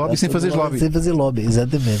no lobby sem fazer lobby. Sem fazer lobby,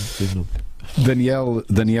 exatamente.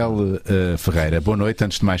 Daniel Ferreira, boa noite.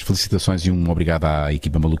 Antes de mais, felicitações e um obrigado à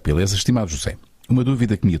equipa Maluco, Beleza. Estimado José, uma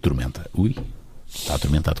dúvida que me atormenta. Está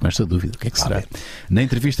atormentado com esta dúvida. O que é que será? Na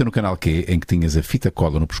entrevista no canal Q, em que tinhas a fita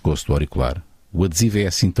cola no pescoço do auricular, o adesivo é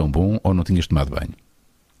assim tão bom ou não tinhas tomado banho?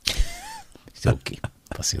 Isto é o quê?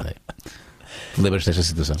 Não faço ideia. Lembras desta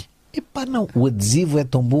situação? Não, o adesivo é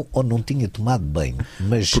tão bom ou não tinha tomado banho.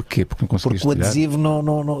 Mas porquê? Porque não conseguiste o adesivo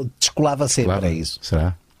não descolava sempre, é isso.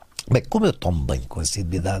 Será? Bem, como eu tomo banho com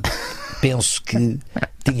assiduidade, penso que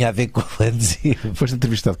tinha a ver com o adesivo. Foste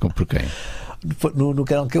entrevistado por quem? No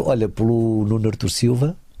canal que eu, olha, pelo Nuno Artur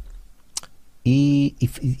Silva e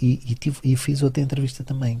fiz outra entrevista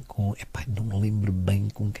também com, não me lembro bem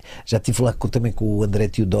com quem. Já estive lá também com o André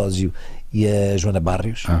Teodósio e a Joana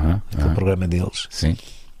Barrios, aquele programa deles. Sim.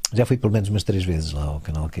 Já fui pelo menos umas 3 vezes lá ao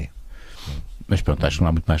canal Q. Mas pronto, acho que não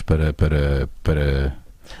há muito mais para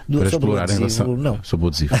explorar em relação sobre o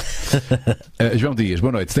adesivo. João Dias,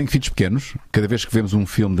 boa noite. Tenho filhos pequenos. Cada vez que vemos um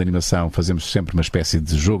filme de animação, fazemos sempre uma espécie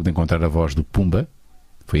de jogo de encontrar a voz do Pumba.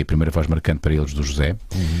 Foi a primeira voz marcante para eles do José.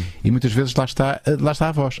 E muitas vezes lá está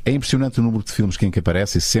a voz. É impressionante o número de filmes que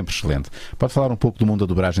aparece e sempre excelente. Pode falar um pouco do mundo da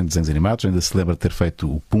dobragem de desenhos animados? Ainda se lembra de ter feito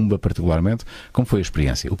o Pumba particularmente? Como foi a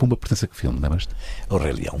experiência? O Pumba pertence a que filme, lembras-te? O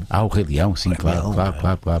Rei Leão. O Rei Leão, sim, claro.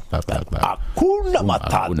 Hakuna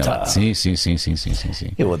Matata. Sim.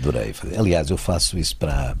 Eu adorei. Aliás, eu faço isso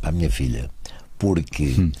para a minha filha.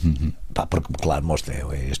 Porque, claro, mostra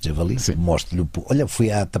este javali, mostro-lhe. Olha,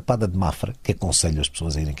 fui à Tapada de Mafra, que aconselho as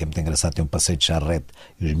pessoas a irem, que é muito engraçado. Tem um passeio de charrete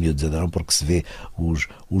e os miúdos adoram, porque se vê os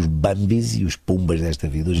bambis e os pumbas desta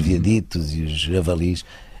vida, os viaditos e os javalis.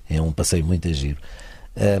 É um passeio muito giro.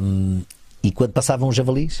 E quando passavam os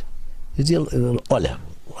javalis, eu dizia: olha,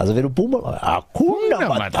 vais a ver o pumba? Hakuna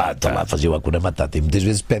Matata. Lá fazia o Hakuna Matata. E muitas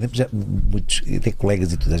vezes pedem, muitos, até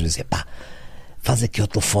colegas e tudo, às vezes, faz aqui o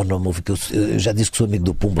telefone ao meu, que eu já disse que sou amigo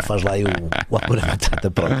do Pumba, faz lá o Hakuna Matata.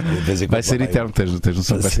 Pronto, vai ser eterno, tens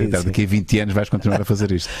noção que vai ser eterno. Daqui a 20 anos vais continuar a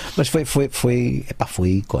fazer isto. Mas foi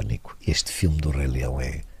icónico. Este filme do Rei Leão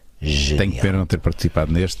é genial. Tenho pena não ter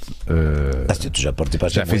participado neste. Tu já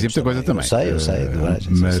participaste. Já fiz muita coisa também. Eu sei.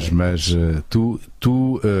 Mas tu,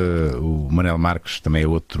 o Manel Marques também é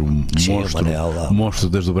outro monstro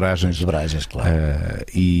das dobragens. Claro.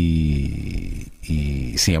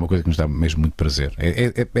 E sim, é uma coisa que nos dá mesmo muito prazer.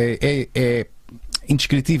 É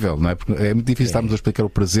indescritível, não é? Porque é muito difícil estarmos a explicar o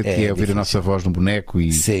prazer que é ouvir difícil. A nossa voz no boneco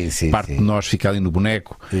e parte de nós fica ali no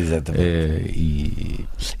boneco. Exatamente. E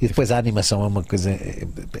depois a animação é uma coisa.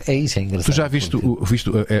 É isso, é engraçado. Tu já viste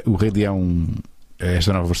o Rei Leão,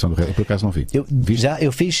 esta nova versão do Rei Leão? Por acaso não vi. Eu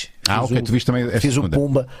fiz. Ok, tu viste também esta fiz segunda. O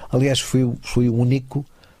Pumba. Aliás, fui o único.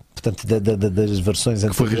 Portanto, das versões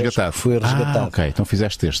anteriores. Foi resgatado. Ok, então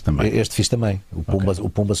fizeste este também. Este fiz também. O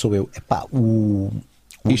Pumba sou eu.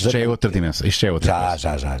 Isto já é outra dimensão. Isto já é outra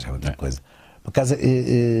coisa. Já é outra coisa. Por acaso,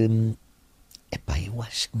 eu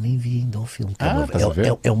acho que nem vi ainda o filme.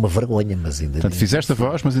 É uma vergonha, mas ainda. Portanto, fizeste a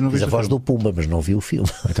voz, mas ainda não vi. Fiz a voz do Pumba, mas não vi o filme.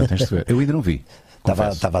 Então tens de ver. Eu ainda não vi.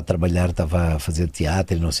 Estava a trabalhar, estava a fazer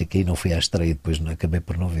teatro e não sei o quê, e não fui à estreia, depois acabei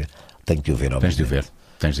por não ver. Tenho que o ver, obviamente.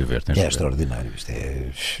 Tens de ver. É extraordinário. Isto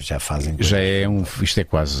já fazem. Isto é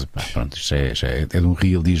quase. Pronto, isto é de um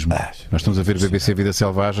realismo. Nós estamos a ver BBC Vida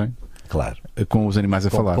Selvagem. Claro. Com os animais a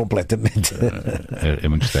falar. Completamente. É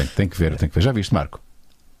muito estranho. Tem que ver. Já viste, Marco?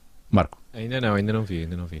 Ainda não vi.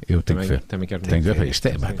 Eu tenho que ver. Também quero ver. Isto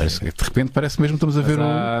de repente parece mesmo que estamos a ver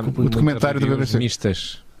o documentário da BBC.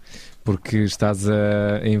 Mistas. Porque estás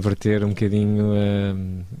a inverter um bocadinho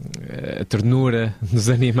a ternura dos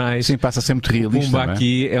animais. Sim, passa a ser muito realista. O Pumba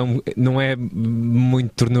aqui não é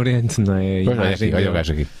muito ternurento, não é? Olha o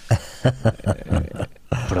gajo aqui.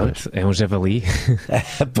 Pronto, é um javali.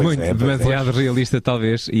 Demasiado realista,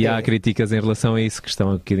 talvez. E há críticas em relação a isso, que estão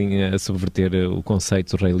um bocadinho a subverter o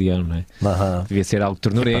conceito do Rei Leão, não é? Devia ser algo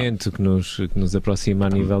ternurento, que nos aproxima a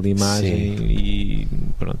nível de imagem. E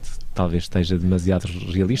pronto, talvez esteja demasiado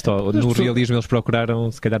realista. Ou no realismo eles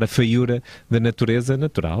procuraram, se calhar, a feiura da natureza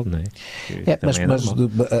natural, não é?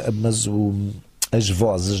 Mas as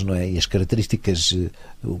vozes, não é? E as características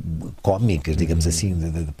cómicas, digamos assim,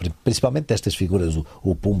 principalmente destas figuras,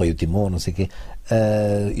 o Pumba e o Timão, não sei o quê,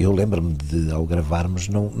 eu lembro-me de, ao gravarmos,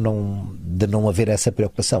 de não haver essa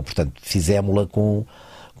preocupação. Portanto, fizémo-la como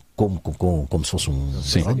se fosse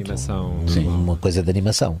uma coisa de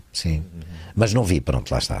animação. Sim. Mas não vi,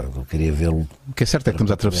 pronto, lá está. Eu queria vê-lo. O que é certo é que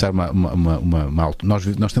estamos a atravessar uma altura.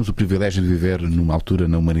 Nós temos o privilégio de viver numa altura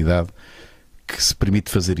na humanidade que se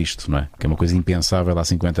permite fazer isto, não é? Que é uma coisa impensável há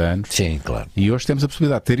 50 anos. Sim, claro. E hoje temos a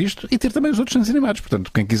possibilidade de ter isto e ter também os outros desenhos animados. Portanto,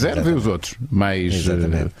 quem quiser vê os outros. Mais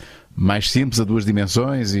simples, a 2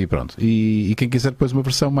 dimensões e pronto. E quem quiser depois uma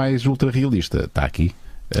versão mais ultra realista, está aqui.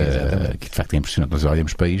 Que de facto é impressionante. Nós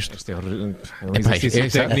olhamos para isto. Este é um exercício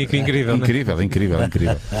técnico incrível. Incrível.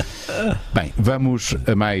 Bem, vamos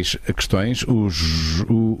a mais questões. O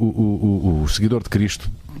seguidor de Cristo.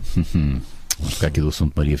 Vamos ficar aqui do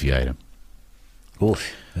assunto de Maria Vieira.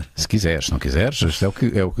 Se quiseres, se não quiseres,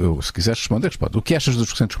 se quiseres responder, responde. O que achas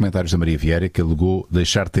dos recentes comentários da Maria Vieira, que alegou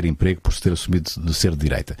deixar de ter emprego por se ter assumido de ser de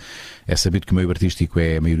direita? É sabido que o meio artístico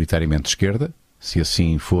é maioritariamente de esquerda. Se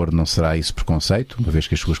assim for, não será isso preconceito, uma vez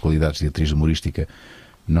que as suas qualidades de atriz humorística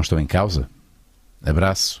não estão em causa?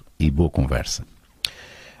 Abraço e boa conversa.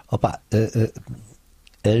 A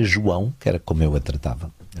João, que era como eu a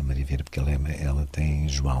tratava, a Maria Vieira, porque ela tem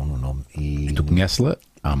João no nome. E tu conheces-la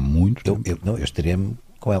há muito tempo? Eu estaria-me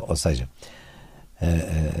com ela. Ou seja,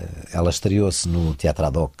 ela estreou-se no Teatro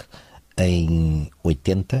Ad Hoc em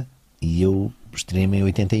 80 e eu estreiei-me em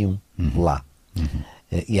 81, lá.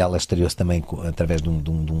 E ela estreou-se também através de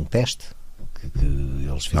um teste que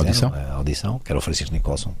eles fizeram, a audição, que era o Francisco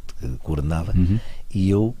Nicholson que coordenava, e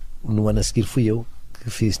eu, no ano a seguir, fui eu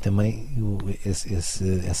fiz também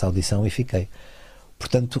essa audição e fiquei.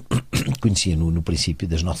 Portanto, conhecia no princípio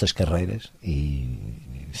das nossas carreiras e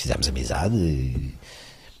fizemos amizade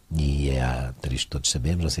e é a atriz que todos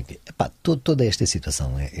sabemos, não sei o quê. Epá, toda esta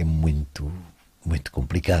situação é muito, muito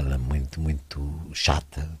complicada, muito, muito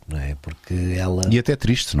chata, não é? Porque ela... E até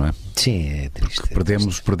triste, não é? Sim, é triste.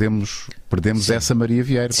 Perdemos essa Maria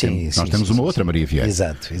Vieira. Nós temos uma outra Maria Vieira.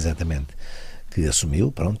 Exato, exatamente. Que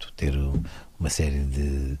assumiu, pronto, ter uma série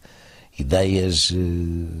de ideias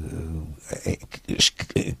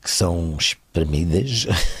que são espremidas,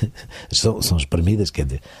 são espremidas, quer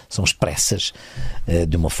dizer, são expressas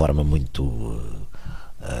de uma forma muito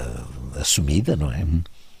assumida, não é?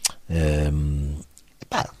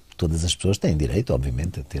 Todas as pessoas têm direito,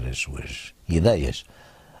 obviamente, a ter as suas ideias.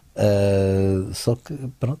 Só que,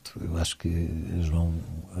 pronto, eu acho que João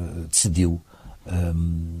decidiu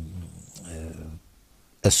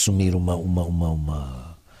assumir uma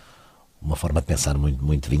forma de pensar muito,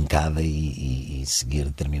 muito vincada e seguir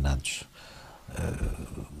determinados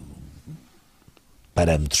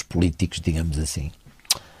parâmetros políticos, digamos assim.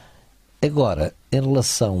 Agora, em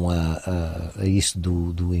relação a isso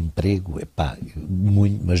do emprego,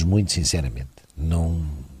 mas muito sinceramente,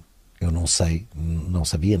 eu não sei, não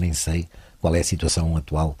sabia nem sei qual é a situação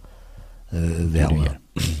atual dela.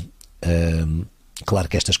 Claro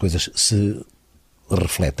que estas coisas se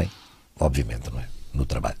refletem, obviamente, não é? No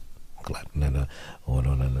trabalho, claro,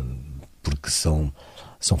 porque são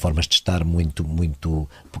formas de estar muito, muito,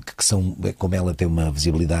 porque como ela tem uma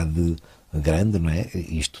visibilidade grande, não é?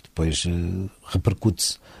 Isto depois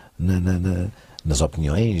repercute-se nas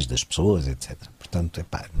opiniões das pessoas, etc. Portanto,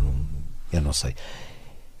 eu não sei.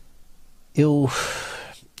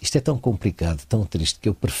 Isto é tão complicado, tão triste, que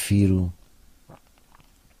eu prefiro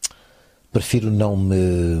não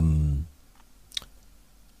me...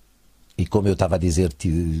 E como eu estava a dizer,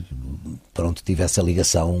 tive essa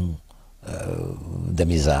ligação de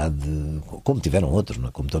amizade, como tiveram outros, não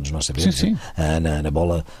é? Como todos nós sabemos. Sim. A Ana, a Ana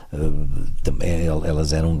Bola, também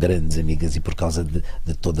elas eram grandes amigas, e por causa de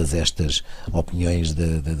todas estas opiniões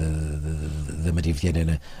da Maria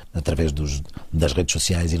Vieira através das redes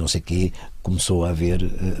sociais e não sei o quê, começou a haver,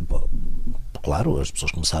 claro, as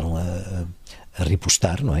pessoas começaram a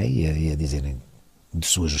repostar, não é? E a dizerem de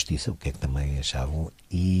sua justiça o que é que também achavam,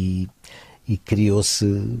 e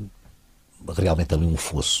criou-se realmente ali um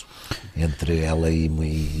fosso entre ela e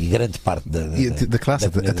grande parte da classe,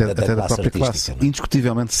 até da própria classe. Não é?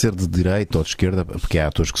 Indiscutivelmente ser de direita ou de esquerda, porque há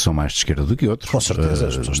atores que são mais de esquerda do que outros. Com certeza,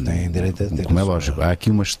 as pessoas têm direito a ter. Como é lógico, há aqui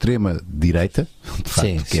uma extrema direita, de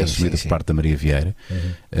facto, que é assumida por parte da Maria Vieira,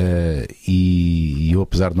 e eu,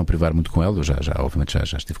 apesar de não privar muito com ela, eu obviamente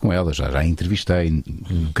já estive com ela, já a entrevistei,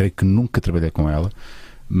 creio que nunca trabalhei com ela,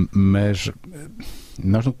 mas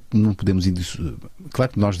nós não podemos...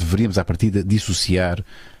 Claro que nós deveríamos, à partida, dissociar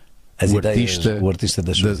o artista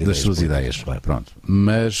das suas ideias. Claro. Pronto.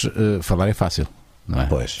 Mas falar é fácil, não é?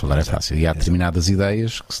 Pois, falar é fácil. E há determinadas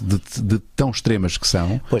ideias de tão extremas que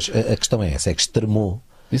são... Pois, a questão é essa, é que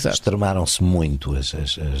extremaram-se muito as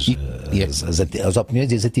opiniões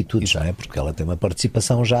e as atitudes, não é? Porque ela tem uma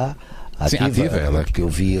participação já ativa. Ela, porque eu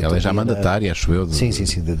vi, ela é já mandatária, acho eu. Sim,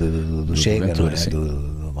 do Chega, não é?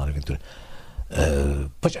 Do Mário Ventura.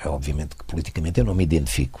 Pois é, obviamente que politicamente eu não me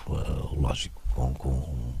identifico, lógico,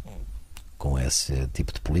 com esse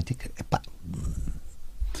tipo de política.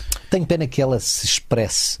 Tenho pena que ela se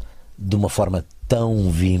expresse de uma forma tão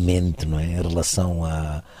veemente, não é? Em relação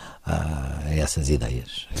a essas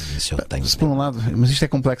ideias. Isso eu tenho. Por um lado, mas isto é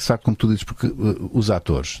complexo, sabe, como tu dizes, porque os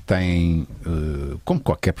atores têm, como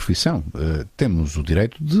qualquer profissão, temos o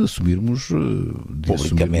direito de assumirmos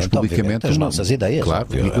publicamente as nossas ideias. Claro,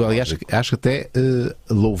 aliás, acho até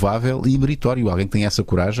louvável e meritório alguém que tem essa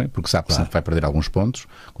coragem, porque sabe que sempre vai perder alguns pontos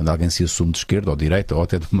quando alguém se assume de esquerda ou de direita, ou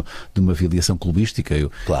até de uma filiação clubística.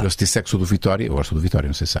 Eu se disser que sou do Vitória, eu gosto do Vitória,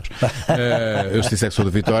 não sei se sabes. Eu se disser que sou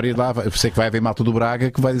do Vitória, lá eu sei que vai haver malta do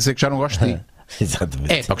Braga que vai dizer que já não gosto de ti.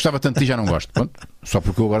 Exatamente. Gostava tanto de ti, já não gosto. Pronto, só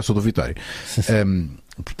porque eu agora sou do Vitória.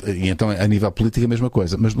 E então, a nível político, a mesma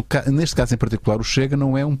coisa. Mas neste caso em particular, o Chega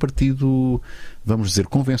não é um partido, vamos dizer,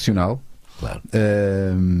 convencional. Claro.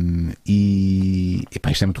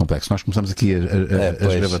 Isto é muito complexo. Nós começamos aqui a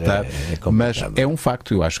esgravatar, mas é um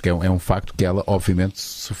facto. Eu acho que é um facto que ela, obviamente,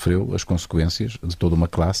 sofreu as consequências de toda uma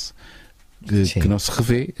classe que não se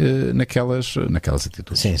revê naquelas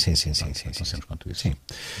atitudes. Sim.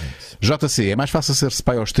 JC, é mais fácil ser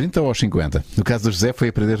pai aos 30 ou aos 50? No caso do José, foi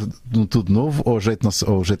aprender de um tudo novo, ou o jeito não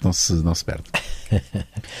se perde?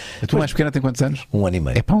 A tua mais pequena tem quantos anos? 1 ano e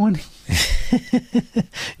meio. É para 1 ano.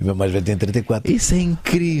 E o meu mais velho tem 34. Isso é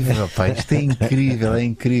incrível, pai. Isto é incrível, é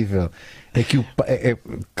incrível. É que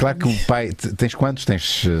claro que o pai. Tens quantos? Tenho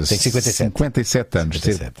 57 anos.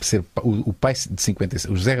 57. Ser o pai de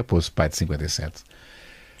 57. O José Raposo, pai de 57.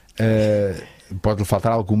 Pode-lhe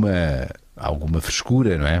faltar alguma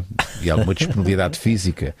frescura, não é? E alguma disponibilidade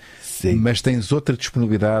física. Sim. Mas tens outra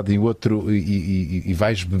disponibilidade e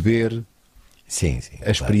vais beber. Sim, a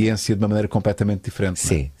experiência de uma maneira completamente diferente.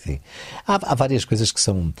 Sim, sim. Há várias coisas que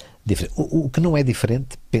são diferentes. O que não é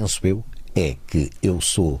diferente, penso eu, é que eu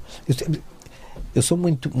sou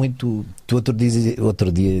muito. Tu outro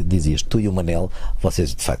dia dizias, tu e o Manel,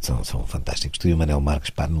 vocês de facto são fantásticos. Tu e o Manel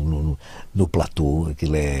Marques, pá, no platô,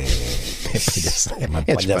 aquilo é uma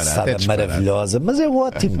palhaçada maravilhosa, mas é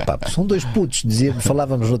ótimo, pá. São dois putos,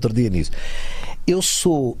 falávamos no outro dia nisso.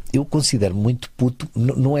 Eu considero muito puto,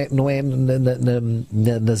 não é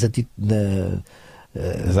nas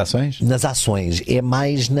ações? Nas ações, é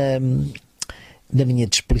mais na minha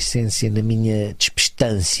displicência, na minha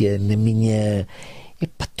despistância, na minha.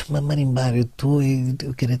 Epá, estou-me a marimbar, eu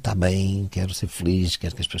quero estar bem, quero ser feliz,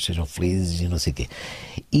 quero que as pessoas sejam felizes e não sei o quê.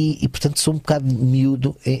 E portanto sou um bocado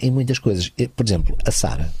miúdo em muitas coisas. Por exemplo, a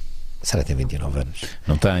Sara tem 29 anos.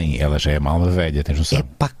 Não tem, ela já é uma alma velha, tens noção?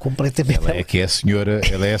 Epá, completamente.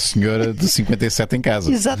 Ela é a senhora de 57 em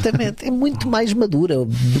casa. Exatamente, é muito mais madura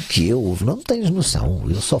do que eu, não tens noção.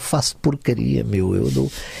 Eu só faço porcaria, meu.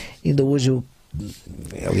 Ainda hoje eu.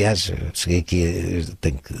 Aliás, cheguei aqui,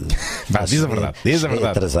 tenho que. Diz a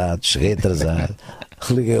verdade. Cheguei atrasado.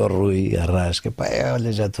 Liguei ao Rui, à Rasca, pá,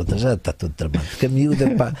 olha, já está tudo tramado. Porque a miúda,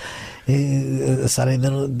 pá, a Sara ainda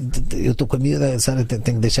não. Eu estou com a miúda, a Sara tenho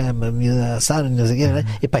que deixar a miúda, a Sara, não sei o quê, né?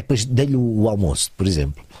 E pá, depois dei-lhe o almoço, por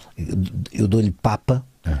exemplo. Eu dou-lhe papa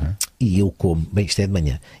e eu como, bem, isto é de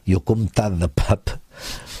manhã, e eu como metade da papa.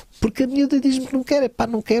 Porque a miúda diz-me que não quer, pá,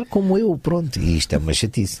 não quer como eu, pronto. E isto é uma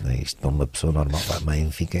chatice, não é? Isto para uma pessoa normal, pá, a mãe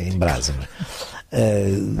fica em brasa, não é?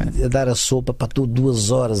 A dar a sopa, pá, estou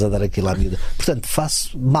 2 horas a dar aquilo à miúda. Portanto,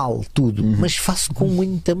 faço mal tudo, mas faço com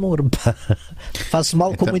muito amor, pá. Faço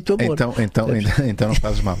mal com muito amor. Então não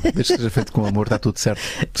fazes mal. Desde que seja feito com amor, está tudo certo.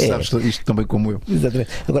 Tu sabes isto também como eu.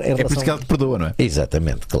 Exatamente. Agora, é por isso que ela te perdoa, não é?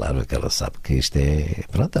 Exatamente, claro, que ela sabe que isto é.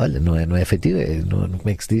 Pronto, olha, não é efetivo, como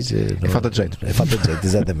é que se diz? É falta de jeito. É falta de jeito,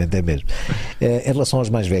 exatamente, é mesmo. Em relação aos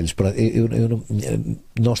mais velhos, eu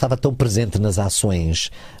não estava tão presente nas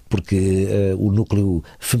ações, porque o núcleo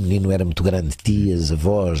feminino era muito grande, tias,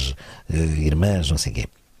 avós, irmãs, não sei o quê.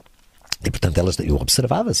 E portanto eu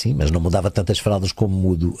observava, sim, mas não mudava tantas fraldas como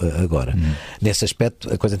mudo agora. Nesse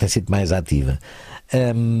aspecto a coisa tem sido mais ativa.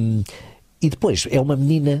 E depois é uma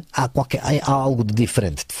menina, há algo de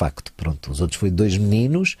diferente, de facto. Pronto, os outros foi 2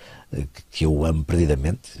 meninos que eu amo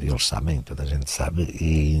perdidamente, eles sabem, toda a gente sabe,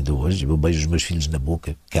 e ainda hoje eu beijo os meus filhos na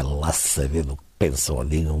boca, quero lá saber do que pensam ou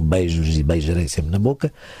digam, beijos e beijarei sempre na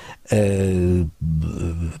boca.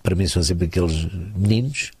 Para mim são sempre aqueles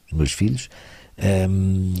meninos, os meus filhos,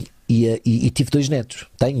 e tive 2 netos,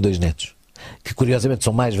 tenho 2 netos. Que curiosamente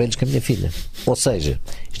são mais velhos que a minha filha. Ou seja,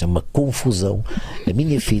 isto é uma confusão. A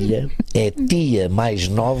minha filha é a tia mais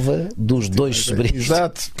nova dos 2 sobrinhos.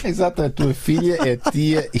 Exato, a tua filha é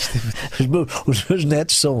tia. Os meus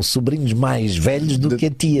netos são sobrinhos mais velhos do que a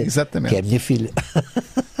tia. Exatamente. Que é a minha filha.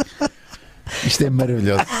 Isto é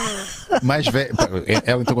maravilhoso. Mais velha.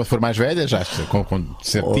 Ela então, quando for mais velha, já com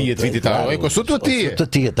ser tia de 20 e tal. Eu sou tua tia. Sou tua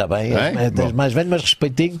tia, está bem. És mais velho, mas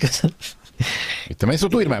respeitinho. E também sou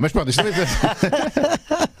tua irmã, mas pronto, isto também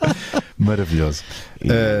maravilhoso.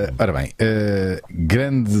 Ora bem,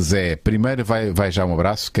 grande Zé, primeiro vai já um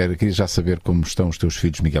abraço. Queria já saber como estão os teus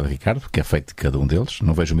filhos Miguel e Ricardo, que é feito de cada um deles.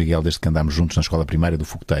 Não vejo o Miguel desde que andámos juntos na escola primária do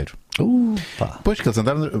Fogoteiro. Pois que eles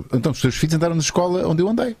andaram. Então os teus filhos andaram na escola onde eu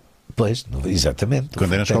andei. Pois, exatamente.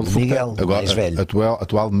 Quando era na escola do Fogoteiro. Agora, mais velho.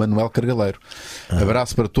 Atual Manuel Cargaleiro.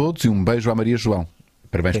 Abraço para todos e um beijo à Maria João.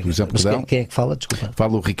 Parabéns, por exemplo, quem é que fala? Desculpa.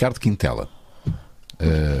 Fala o Ricardo Quintela.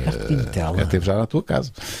 Ricardo Quintela. Esteve já na tua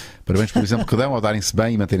casa. Parabéns, por exemplo, que dão ao darem-se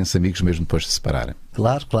bem e manterem-se amigos mesmo depois de se separarem.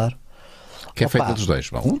 Claro. Que é feito dos dois.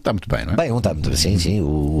 Bom, um está muito bem, não é? Bem, um está muito bem,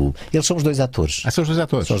 sim. Eles são os 2 atores. São os 2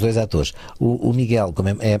 atores. São os 2 atores. O Miguel, como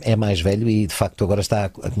é mais velho e de facto agora está a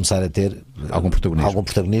começar a ter algum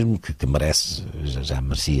protagonismo que merece, já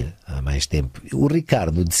merecia há mais tempo. O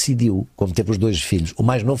Ricardo decidiu, como teve os 2 filhos, o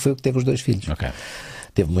mais novo foi o que teve os 2 filhos. Ok.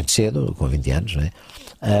 Teve muito cedo, com 20 anos, não é?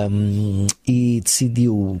 E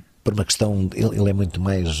decidiu, por uma questão, ele é muito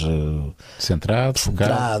mais centrado,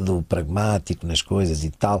 pragmático nas coisas e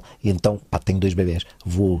tal, e então, tenho 2 bebés,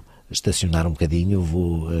 vou estacionar um bocadinho,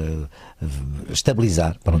 vou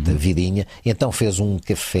estabilizar, pronto, a vidinha. E então fez um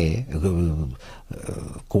café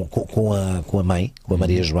com a mãe, com a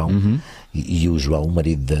Maria João, e o João, o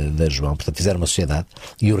marido da João. Portanto, fizeram uma sociedade.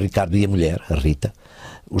 E o Ricardo e a mulher, a Rita,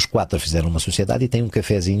 os 4 fizeram uma sociedade, e tem um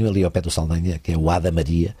cafezinho ali ao pé do Saldanha, que é o Ada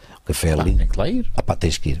Maria. O café ali. Tem que lá ir.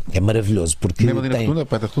 Tens que ir. É maravilhoso. Porque mesmo ali na Rotunda, ao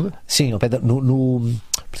pé da Rotunda? Sim, ao pé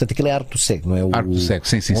portanto, aquilo é Arco do Cego, não é? Arco do Cego,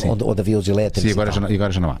 sim. Onde havia os elétricos. Sim,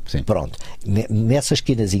 agora já não há. Sim. Pronto. Nessa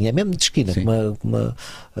esquinazinha, mesmo de esquina, uma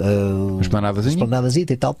esplanadazinha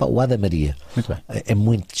e tal, o Ada Maria. Muito bem. É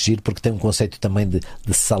muito giro, porque tem um conceito também de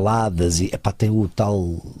saladas, e tem o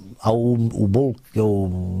tal. Há o bolo, que é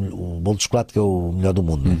o bolo de chocolate, que é o melhor do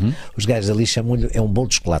mundo. Os gajos ali chamam-lhe, é um bolo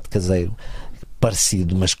de chocolate caseiro,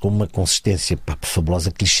 parecido, mas com uma consistência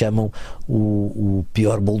fabulosa, que lhe chamam o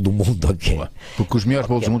pior bolo do mundo. Okay? Porque os melhores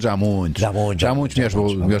bolos do mundo já há muitos. Já há muitos melhores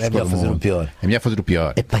bolos do mundo. É melhor fazer o pior. É melhor fazer o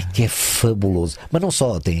pior. Que é fabuloso. Mas não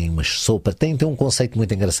só, tem umas sopas, tem um conceito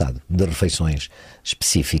muito engraçado de refeições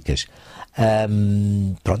específicas.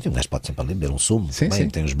 Pronto, e um gajo pode sempre ali beber um sumo, sim.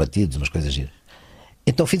 Tem uns batidos, umas coisas giras.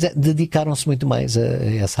 Então dedicaram-se muito mais a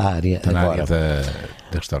essa área. Na agora, área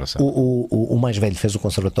da restauração. O mais velho fez o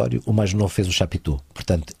conservatório, o mais novo fez o chapitou.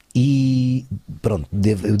 Portanto, e pronto,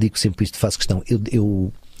 eu digo sempre isto, faço questão.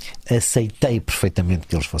 Eu aceitei perfeitamente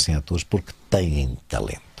que eles fossem atores, porque têm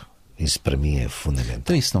talento. Isso para mim é fundamental.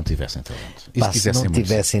 Então, e se não tivessem talento? Se não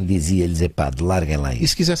tivessem, dizia-lhes, larguem lá isso. E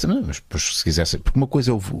se quisessem, se quisessem, porque uma coisa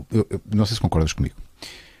eu não sei se concordas comigo.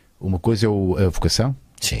 Uma coisa é a vocação,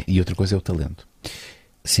 sim, e outra coisa é o talento.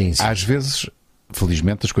 Sim. Às vezes,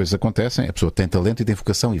 felizmente, as coisas acontecem, a pessoa tem talento e tem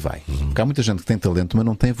vocação e vai. Porque há muita gente que tem talento, mas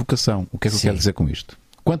não tem vocação. O que é que eu quero dizer com isto?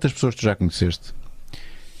 Quantas pessoas tu já conheceste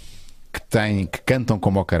que cantam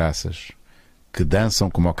como ao caraças, que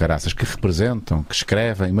dançam como ao caraças, que representam, que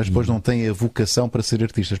escrevem, mas depois não têm a vocação para ser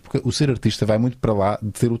artistas? Porque o ser artista vai muito para lá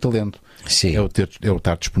de ter o talento. Sim. É o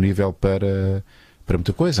estar disponível para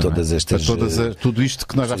muita coisa. Todas estas, tudo isto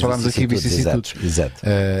que nós já falámos aqui, vicissitudes. Exato.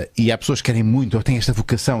 E há pessoas que querem muito, eu tenho esta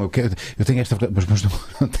vocação, eu tenho esta vocação, mas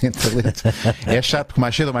não têm talento. É chato, porque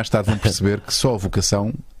mais cedo ou mais tarde vão perceber que só a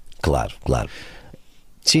vocação. Claro.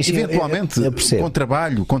 Sim, eventualmente, eu percebo.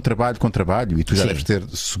 com trabalho, e tu já deves ter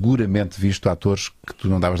seguramente visto atores que tu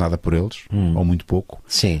não davas nada por eles, ou muito pouco.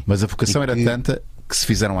 Sim. Mas a vocação era tanta que se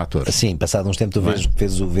fizeram atores. Sim, passado uns tempos tu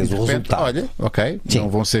vês o resultado. Olha, ok, não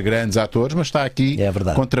vão ser grandes atores, mas está aqui,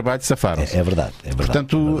 com trabalho safaram-se. É verdade.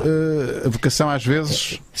 Portanto, a vocação às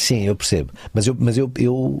vezes. Sim, eu percebo. Mas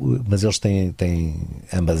eles têm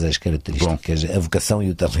ambas as características, a vocação e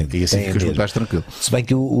o talento. E assim ficas muito mais tranquilo. Se bem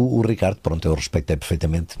que o Ricardo, pronto, eu respeitei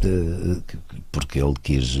perfeitamente, porque ele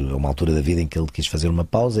quis, a uma altura da vida em que ele quis fazer uma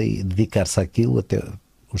pausa e dedicar-se àquilo, até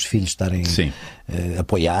os filhos estarem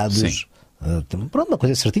apoiados. Sim. Pronto, uma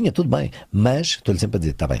coisa certinha, tudo bem, mas estou-lhe sempre a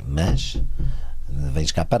dizer, está bem, mas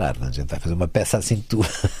vens cá parar, a gente vai fazer uma peça assim que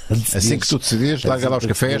tu decidires, larga lá os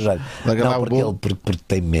cafés, larga lá o bolo. Porque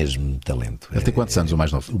tem mesmo talento. Ele tem quantos anos, o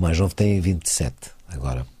mais novo? O mais novo tem 27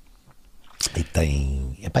 agora, e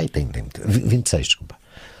tem 26, desculpa.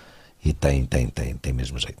 E tem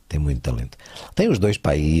mesmo jeito, tem muito talento. Tem os dois,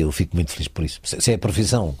 e eu fico muito feliz por isso. Se é a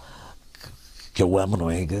profissão que eu amo, não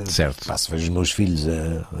é? Certo. Se vejo os meus filhos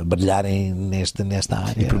a brilharem nesta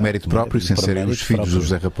área. E por mérito próprio, sem serem os filhos do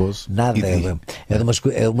José Raposo. Nada.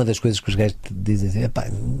 É uma das coisas que os gajos te dizem assim,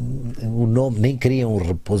 o nome, nem queriam o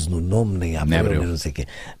Raposo no nome, nem a abreu, não sei o quê.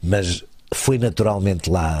 Mas foi naturalmente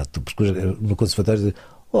lá, porque no conservatório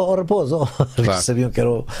Raposo, claro. Sabiam que era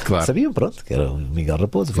o. Claro. Sabiam, pronto, que era o Miguel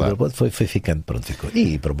Raposo. Claro. Raposo foi ficando, pronto, ficou.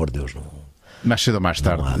 E, por amor de Deus, não. Mais cedo ou mais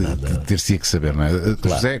tarde, ter-se-ia que saber, não é? Claro.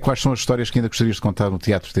 José, quais são as histórias que ainda gostarias de contar no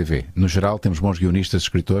Teatro TV? No geral, temos bons guionistas,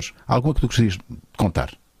 escritores. Alguma que tu gostarias de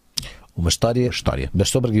contar? Uma história. Mas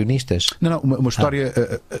sobre guionistas? Não, uma história.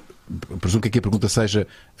 Presumo que aqui a pergunta seja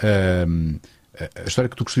a história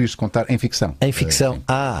que tu gostarias de contar em ficção. Em ficção?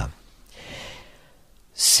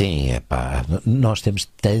 Sim, nós temos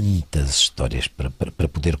tantas histórias para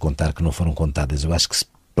poder contar que não foram contadas. Eu acho que se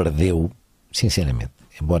perdeu, sinceramente,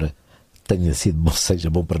 embora seja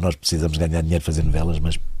bom para nós, precisamos ganhar dinheiro, fazer novelas,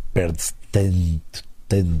 mas perde-se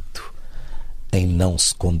tanto em não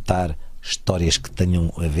se contar histórias que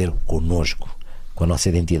tenham a ver connosco, com a nossa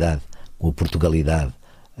identidade, com a Portugalidade.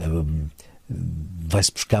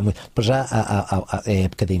 Vai-se buscar muito. Para já é a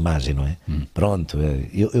época da imagem, não é? Pronto,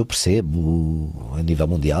 eu percebo a nível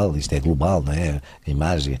mundial, isto é global, não é? A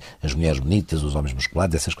imagem, as mulheres bonitas, os homens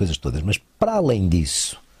musculados, essas coisas todas, mas para além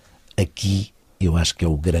disso, aqui eu acho que é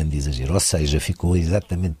o grande exagero. Ou seja, ficou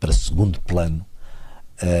exatamente para segundo plano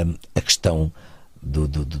a questão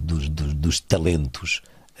dos talentos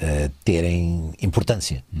terem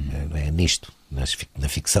importância. não é nisto, na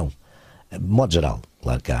ficção. De modo geral,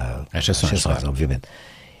 claro que há exceções, claro. Obviamente.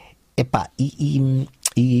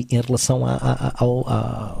 E em relação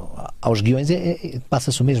aos guiões,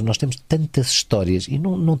 passa-se o mesmo. Nós temos tantas histórias e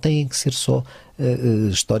não têm que ser só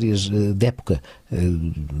histórias de época,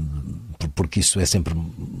 porque isso é sempre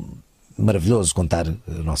maravilhoso contar.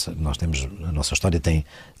 Nós temos, a nossa história tem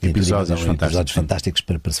episódios fantásticos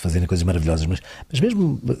para se fazerem coisas maravilhosas, mas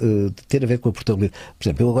mesmo ter a ver com a protagonista. Por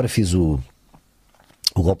exemplo, eu agora fiz o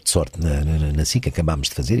Golpe de Sorte na SIC, acabámos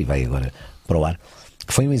de fazer e vai agora para o ar,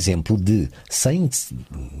 que foi um exemplo de,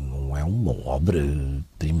 não é uma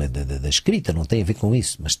obra-prima da escrita, não tem a ver com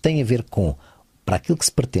isso, mas tem a ver com, para aquilo que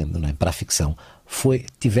se pretende, não é? Para a ficção,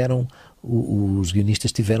 os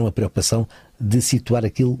guionistas tiveram a preocupação de situar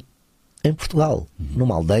aquilo em Portugal,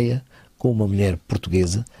 numa aldeia, com uma mulher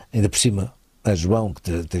portuguesa, ainda por cima a João,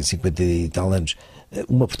 que tem 50 e tal anos,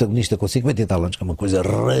 uma protagonista com 50 e tal anos, que é uma coisa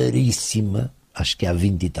raríssima. Acho que há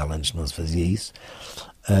 20 e tal anos não se fazia isso.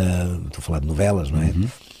 Estou a falar de novelas, não é?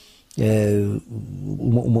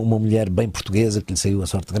 Uma mulher bem portuguesa que lhe saiu a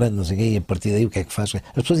sorte grande, não sei o quê, e a partir daí o que é que faz? As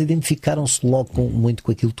pessoas identificaram-se logo muito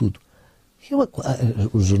com aquilo tudo.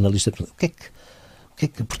 O jornalista perguntou: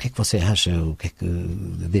 porque é que você acha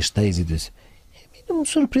deste êxito? Não me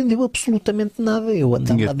surpreendeu absolutamente nada.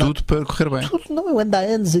 Tinha tudo para correr bem. Eu ando há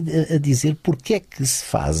anos a dizer porque é que se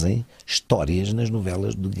fazem histórias nas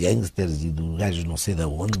novelas de gangsters e de gajos não sei de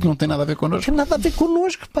onde. Que não tem nada a ver connosco. Não tem nada a ver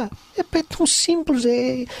connosco, pá. É tão simples.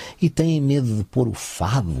 E têm medo de pôr o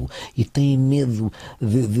fado, e têm medo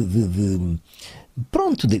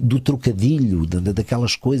do trocadilho,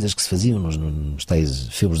 daquelas coisas que se faziam nos tais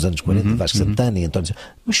filmes dos anos 40, de Vasco Santana e António.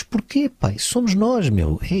 Mas porquê, pai? Somos nós,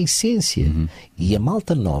 é a essência. E a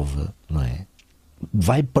malta nova, não é?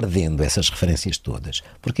 Vai perdendo essas referências todas,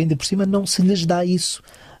 porque ainda por cima não se lhes dá isso.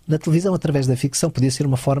 Na televisão, através da ficção, podia ser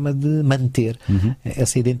uma forma de manter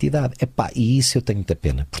essa identidade. E isso eu tenho muita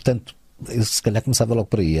pena. Portanto, eu se calhar começava logo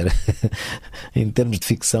por aí. Em termos de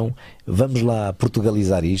ficção, vamos lá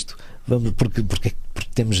portugalizar isto. Porque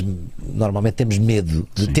normalmente temos medo,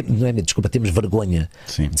 não é medo, desculpa, temos vergonha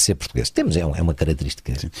de ser português. É uma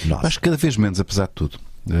característica nossa. Acho que cada vez menos, apesar de tudo.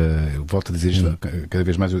 Eu volto a dizer isto, cada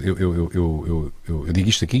vez mais. Eu digo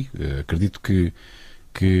isto aqui, acredito que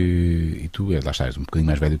e tu, lá estás um bocadinho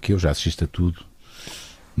mais velho que eu, já assististe a tudo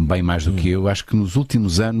bem mais do que eu. Acho que nos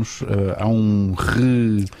últimos anos há um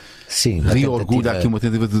reorgulho, há aqui uma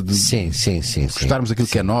tentativa de gostarmos daquilo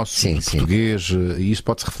que é nosso, português, e isso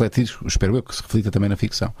pode-se refletir, espero eu, que se reflita também na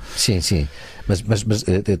ficção. Sim. Mas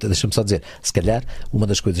deixa-me só dizer, se calhar uma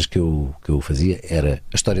das coisas que eu fazia era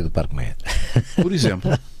a história do Parque Meyer. Por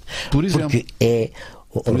exemplo. Porque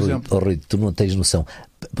Rui, tu não tens noção,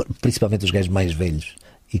 principalmente os gajos mais velhos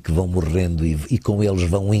e que vão morrendo e com eles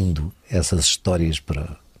vão indo essas histórias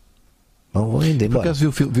para... Vão indo embora. Por acaso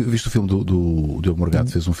viste o filme do Diogo Morgado,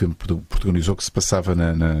 fez um filme que protagonizou, que se passava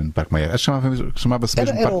no Parque Meyer. Chamava-se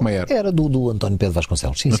mesmo Parque Meyer. Era do António Pedro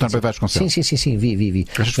Vasconcelos. António Pedro Vasconcelos. Sim, vi.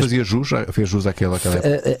 Achas que fez jus àquela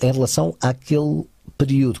época? Em relação àquele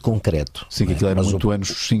período concreto. Sim, que aquilo era muito anos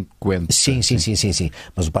 50. Sim.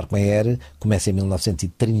 Mas o Parque Meyer começa em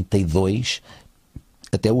 1932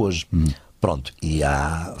 até hoje. Pronto, e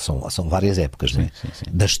são várias épocas, não é? Sim.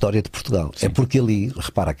 Da história de Portugal. Sim. É porque ali,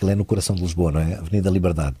 repara, aquilo é no coração de Lisboa, não é? Avenida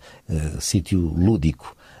Liberdade, sítio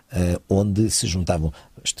lúdico, onde se juntavam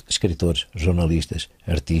escritores, jornalistas,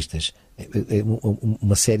 artistas,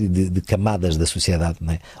 uma série de camadas da sociedade,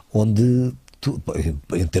 não é? Onde,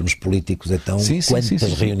 em termos políticos, então,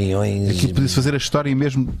 quantas reuniões... Aqui podia-se fazer a história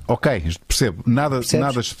mesmo, percebo, nada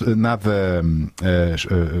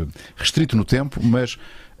restrito no tempo, mas...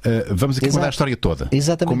 vamos aqui contar a história toda.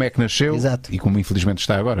 Exatamente. Como é que nasceu. Exato. E como infelizmente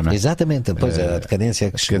está agora, não é? Exatamente. Depois a decadência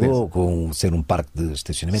que chegou, com ser um parque de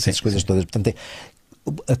estacionamento, essas coisas todas. Portanto,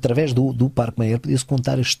 através do Parque Meyer podia-se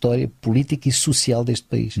contar a história política e social deste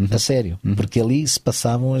país. A sério. Porque ali se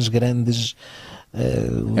passavam as grandes...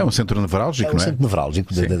 é um centro nevrálgico, não é? É um centro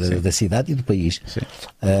nevrálgico da cidade e do país.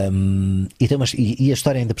 E a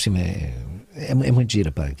história ainda por cima é muito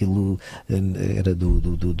gira, pá. Aquilo era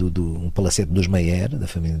um palacete dos Meyer, da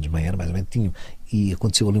família dos Meyer, mais ou menos, e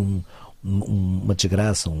aconteceu ali uma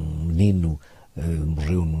desgraça, um menino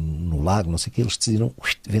morreu no lago, não sei o que, eles decidiram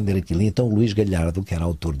vender aquilo. E então o Luís Galhardo, que era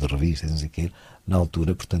autor de revistas, não sei o que, na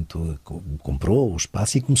altura, portanto, comprou o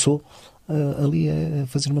espaço e começou ali a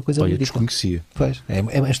fazer uma coisa. Olha, desconhecia. Pois,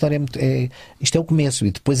 a história isto é o começo,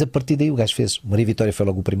 e depois a partir daí o gajo fez. Maria Vitória foi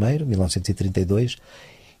logo o primeiro, 1932,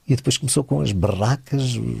 e depois começou com as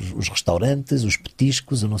barracas, os restaurantes, os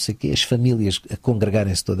petiscos, não sei o quê, as famílias a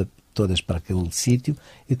congregarem-se todas para aquele sítio,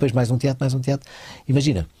 e depois mais um teatro.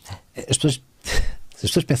 Imagina, as pessoas Se as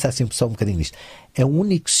pessoas pensassem só um bocadinho nisto, é o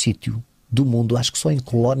único sítio do mundo, acho que só em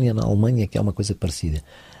Colónia, na Alemanha, que é uma coisa parecida,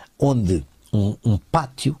 onde um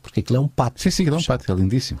pátio, porque aquilo é um pátio. Sim, é um pátio, é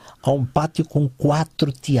lindíssimo. Há um pátio com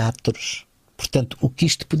 4 teatros. Portanto, o que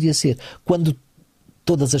isto podia ser? Quando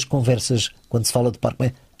todas as conversas, quando se fala de Parque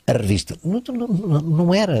Mayer, a revista,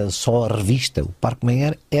 não era só a revista. O Parque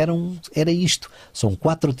Mayer era isto. São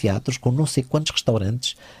 4 teatros com não sei quantos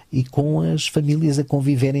restaurantes e com as famílias a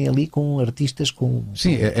conviverem ali com artistas.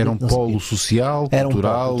 Sim, era um polo social, cultural. Era um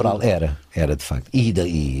polo cultural, era de facto. E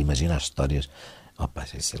imagina as histórias. Opa,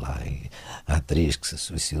 sei lá, a atriz que se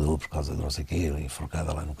suicidou por causa de não sei o quê,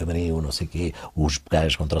 enforcada lá no camarim, ou não sei o quê, os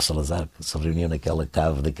pegais contra o Salazar que se reuniam naquela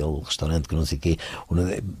cave daquele restaurante que não sei o quê,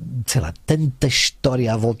 sei lá, tanta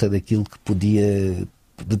história à volta daquilo que podia.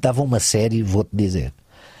 Dava uma série, vou-te dizer.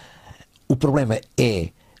 O problema é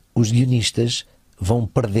os guionistas vão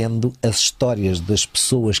perdendo as histórias das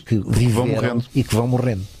pessoas que viveram e que vão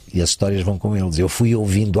morrendo. E as histórias vão com eles. Eu fui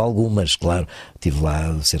ouvindo algumas, claro. Estive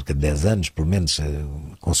lá cerca de 10 anos, pelo menos,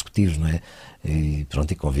 consecutivos, não é? E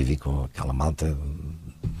pronto, e convivi com aquela malta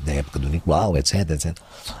da época do Nicolau, etc, etc.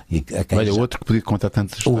 E olha, outro que podia contar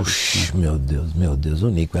tantas histórias. Meu Deus, o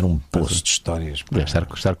Nico era um poço de histórias.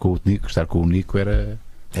 Estar com o Nico era...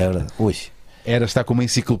 Era estar com uma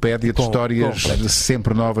enciclopédia de histórias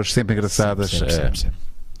sempre novas, sempre engraçadas.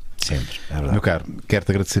 Sempre, é verdade. Meu caro,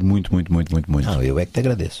 quero-te agradecer muito. Não, eu é que te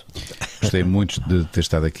agradeço. Gostei muito de ter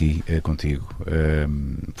estado aqui contigo.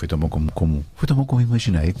 Foi tão bom como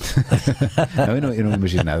imaginei. Não, eu não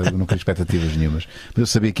imaginei nada, não queria expectativas nenhumas, mas eu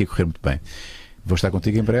sabia que ia correr muito bem. Vou estar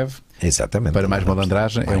contigo em breve. Exatamente. Para mais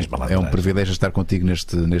malandragem. É um privilégio estar contigo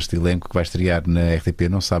neste elenco que vai estrear na RTP,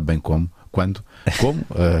 não sabe bem como. Quando? Como?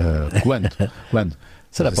 Quando?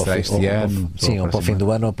 Será para este ano? Sim, ou para o fim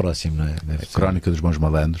do ano ou próximo, não é? Crónica dos Bons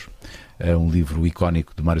Malandros. É um livro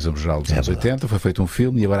icónico de Mário Zambojal dos anos 80. Foi feito um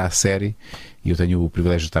filme e agora há a série. E eu tenho o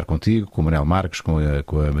privilégio de estar contigo, com o Manel Marques, com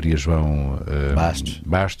a Maria João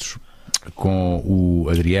Bastos, com o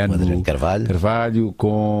Adriano Carvalho,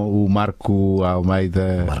 com o Marco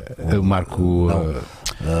Almeida.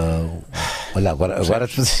 Olha, agora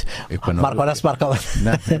Marco Horácio Marco Almeida.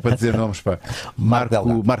 Não, para dizer nomes, pá.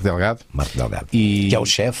 Marco Delgado. Que é o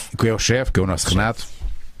chefe. Que é o nosso Renato.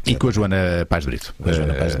 E com a Joana Paz Brito.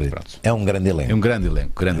 É um grande elenco. É um grande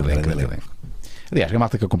elenco. Aliás, a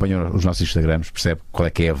malta que acompanha os nossos Instagrams percebe qual é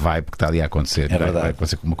que é a vibe que está ali a acontecer. É verdade. Vai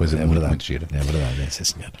acontecer uma coisa muito gira. É verdade, sim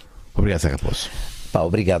senhor. Obrigado, Zé Raposo. Pá,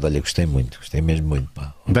 obrigado, olha, gostei mesmo muito.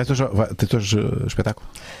 Pá. Tens hoje espetáculo?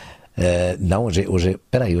 Não, hoje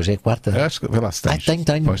é quarta. Acho que vai lá se tens.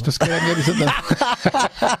 Tenho. Pois, então se calhar é isso andando.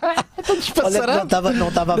 Olha, não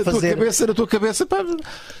estava a fazer. Na tua cabeça, pá.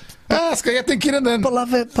 Se calhar tem que ir andando.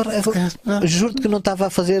 Juro-te que não estava a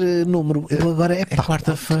fazer número. Eu agora é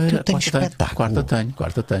quarta-feira. Eu tenho espetáculo.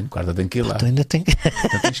 Quarta tenho que ir lá. Tu ainda tens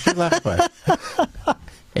tens que ir lá, rapaz.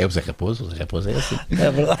 É o Zé Raposo é assim. É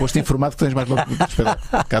verdade. Posto informado que tens mais logo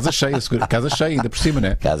espetáculo. Casa cheia, ainda por cima,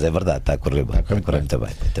 né? Casa é verdade, está a correr bem. Está a correr muito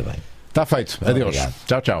bem. Está feito. Adeus.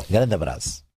 Obrigado. Tchau. Grande abraço.